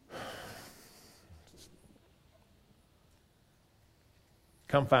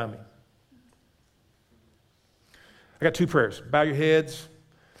 come find me. I got 2 prayers. Bow your heads.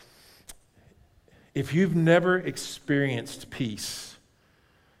 If you've never experienced peace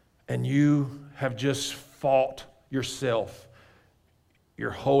and you have just fought yourself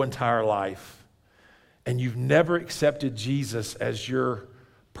your whole entire life and you've never accepted Jesus as your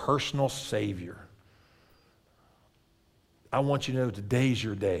personal Savior, I want you to know today's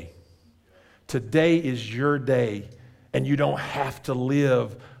your day. Today is your day, and you don't have to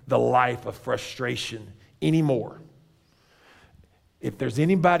live the life of frustration anymore. If there's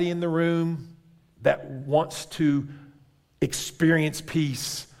anybody in the room that wants to experience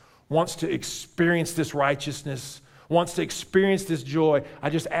peace, wants to experience this righteousness, wants to experience this joy, I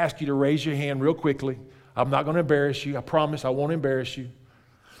just ask you to raise your hand real quickly. I'm not going to embarrass you. I promise I won't embarrass you.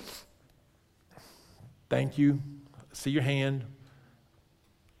 Thank you. See your hand.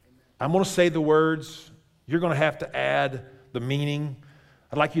 I'm going to say the words. You're going to have to add the meaning.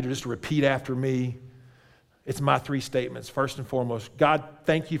 I'd like you to just repeat after me. It's my 3 statements. First and foremost, God,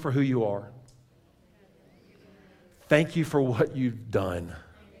 thank you for who you are. Thank you for what you've done.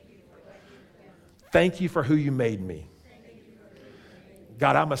 Thank you for who you made me.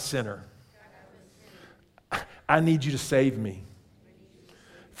 God, I'm a sinner. I need you to save me.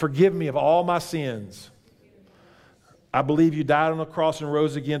 Forgive me of all my sins. I believe you died on the cross and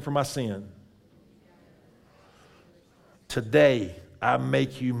rose again for my sin. Today, I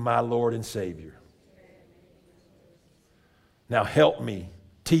make you my Lord and Savior. Now help me,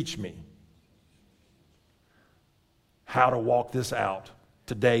 teach me how to walk this out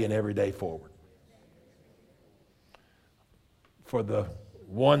today and every day forward. For the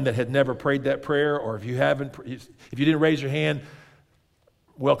one that had never prayed that prayer, or if you didn't raise your hand,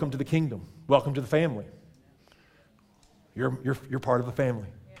 welcome to the kingdom. Welcome to the family. You're part of the family.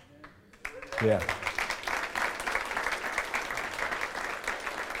 Yeah.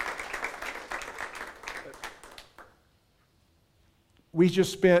 We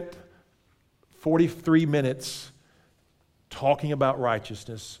just spent 43 minutes talking about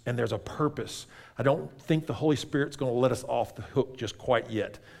righteousness, and there's a purpose. I don't think the Holy Spirit's going to let us off the hook just quite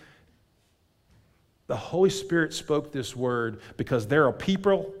yet. The Holy Spirit spoke this word because there are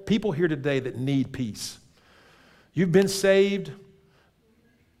people here today that need peace. You've been saved.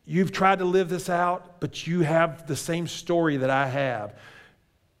 You've tried to live this out, but you have the same story that I have.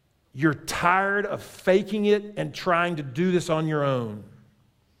 You're tired of faking it and trying to do this on your own.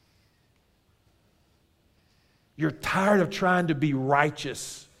 You're tired of trying to be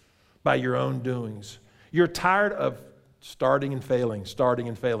righteous by your own doings. You're tired of starting and failing,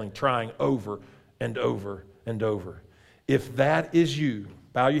 trying over and over and over. If that is you,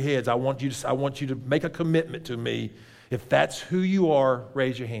 bow your heads. I want you to make a commitment to me. If that's who you are,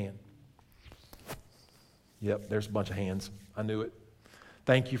 raise your hand. Yep, there's a bunch of hands. I knew it.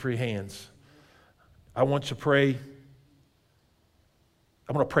 Thank you for your hands. I want you to pray.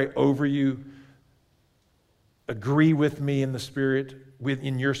 I'm going to pray over you. Agree with me in the Spirit,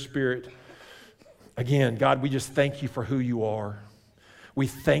 in your spirit. Again, God, we just thank you for who you are. We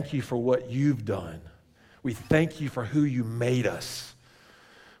thank you for what you've done. We thank you for who you made us.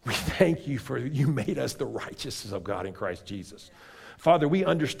 We thank you for you made us the righteousness of God in Christ Jesus. Father, we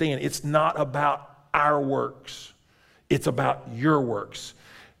understand it's not about our works. It's about your works.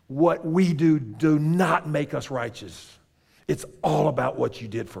 What we do not make us righteous. It's all about what you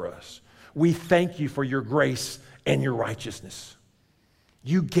did for us. We thank you for your grace and your righteousness.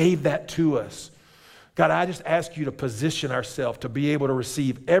 You gave that to us. God, I just ask you to position ourselves to be able to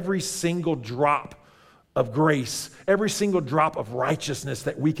receive every single drop of grace, every single drop of righteousness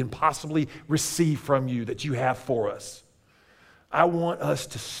that we can possibly receive from you, that you have for us. I want us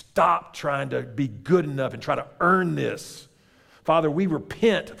to stop trying to be good enough and try to earn this. Father, we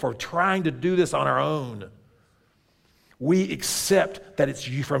repent for trying to do this on our own. We accept that it's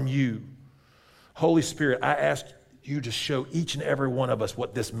from you. Holy Spirit, I ask you to show each and every one of us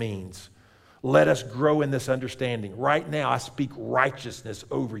what this means. Let us grow in this understanding. Right now, I speak righteousness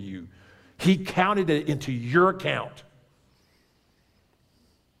over you. He counted it into your account.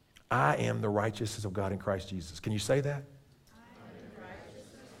 I am the righteousness of God in Christ Jesus. Can you say that?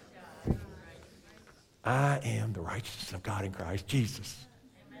 I am the righteousness of God in Christ Jesus.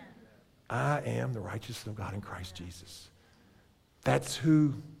 Amen. I am the righteousness of God in Christ Jesus. That's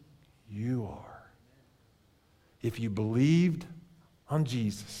who you are. If you believed on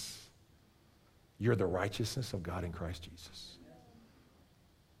Jesus, you're the righteousness of God in Christ Jesus.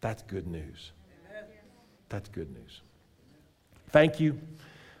 That's good news. That's good news. Thank you.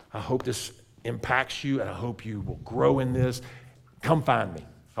 I hope this impacts you, and I hope you will grow in this. Come find me.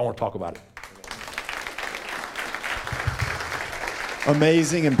 I want to talk about it.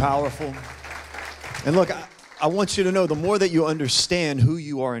 Amazing and powerful. And look, I want you to know, the more that you understand who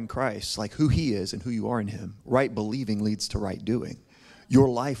you are in Christ, like who he is and who you are in him, right believing leads to right doing. Your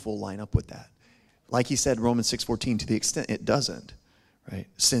life will line up with that. Like he said, Romans 6:14, to the extent it doesn't, right?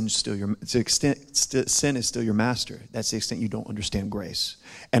 Sin is still your master. That's the extent you don't understand grace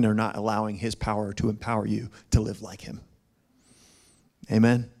and are not allowing his power to empower you to live like him.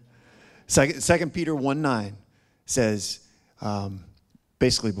 Amen. 2 Peter 1:9 says,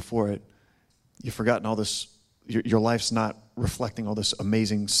 basically before it, you've forgotten all this, your life's not reflecting all this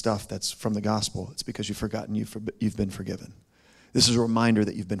amazing stuff that's from the gospel. It's because you've forgotten you've been forgiven. This is a reminder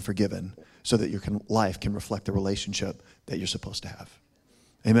that you've been forgiven so that your life can reflect the relationship that you're supposed to have.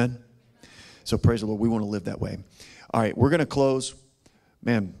 Amen? So praise the Lord. We want to live that way. All right, we're going to close.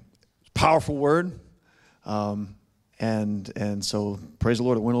 Man, powerful word. And so praise the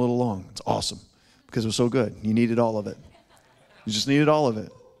Lord. It went a little long. It's awesome because it was so good. You needed all of it. You just needed all of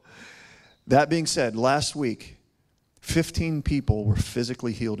it. That being said, last week, 15 people were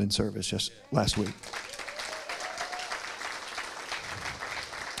physically healed in service just last week.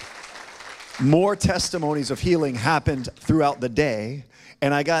 More testimonies of healing happened throughout the day,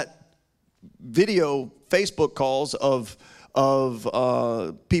 and I got video Facebook calls of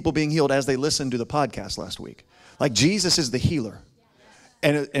people being healed as they listened to the podcast last week. Like, Jesus is the healer,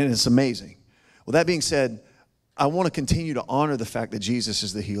 and it's amazing. Well, that being said, I want to continue to honor the fact that Jesus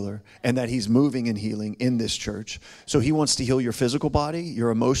is the healer and that he's moving in healing in this church. So he wants to heal your physical body,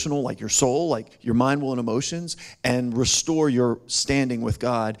 your emotional, like your soul, like your mind, will, and emotions, and restore your standing with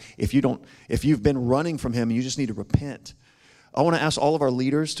God. If you've been running from him, you just need to repent. I want to ask all of our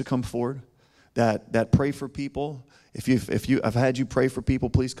leaders to come forward that pray for people. If I've had you pray for people,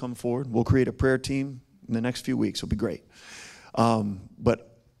 please come forward. We'll create a prayer team in the next few weeks. It'll be great.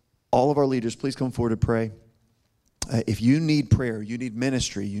 But all of our leaders, please come forward to pray. If you need prayer, you need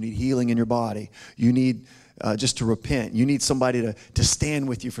ministry, you need healing in your body, you need just to repent. You need somebody to stand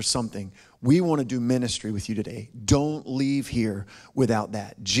with you for something. We want to do ministry with you today. Don't leave here without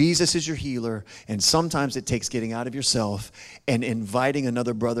that. Jesus is your healer, and sometimes it takes getting out of yourself and inviting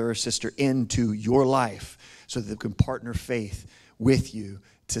another brother or sister into your life so that they can partner faith with you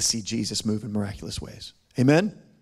to see Jesus move in miraculous ways. Amen?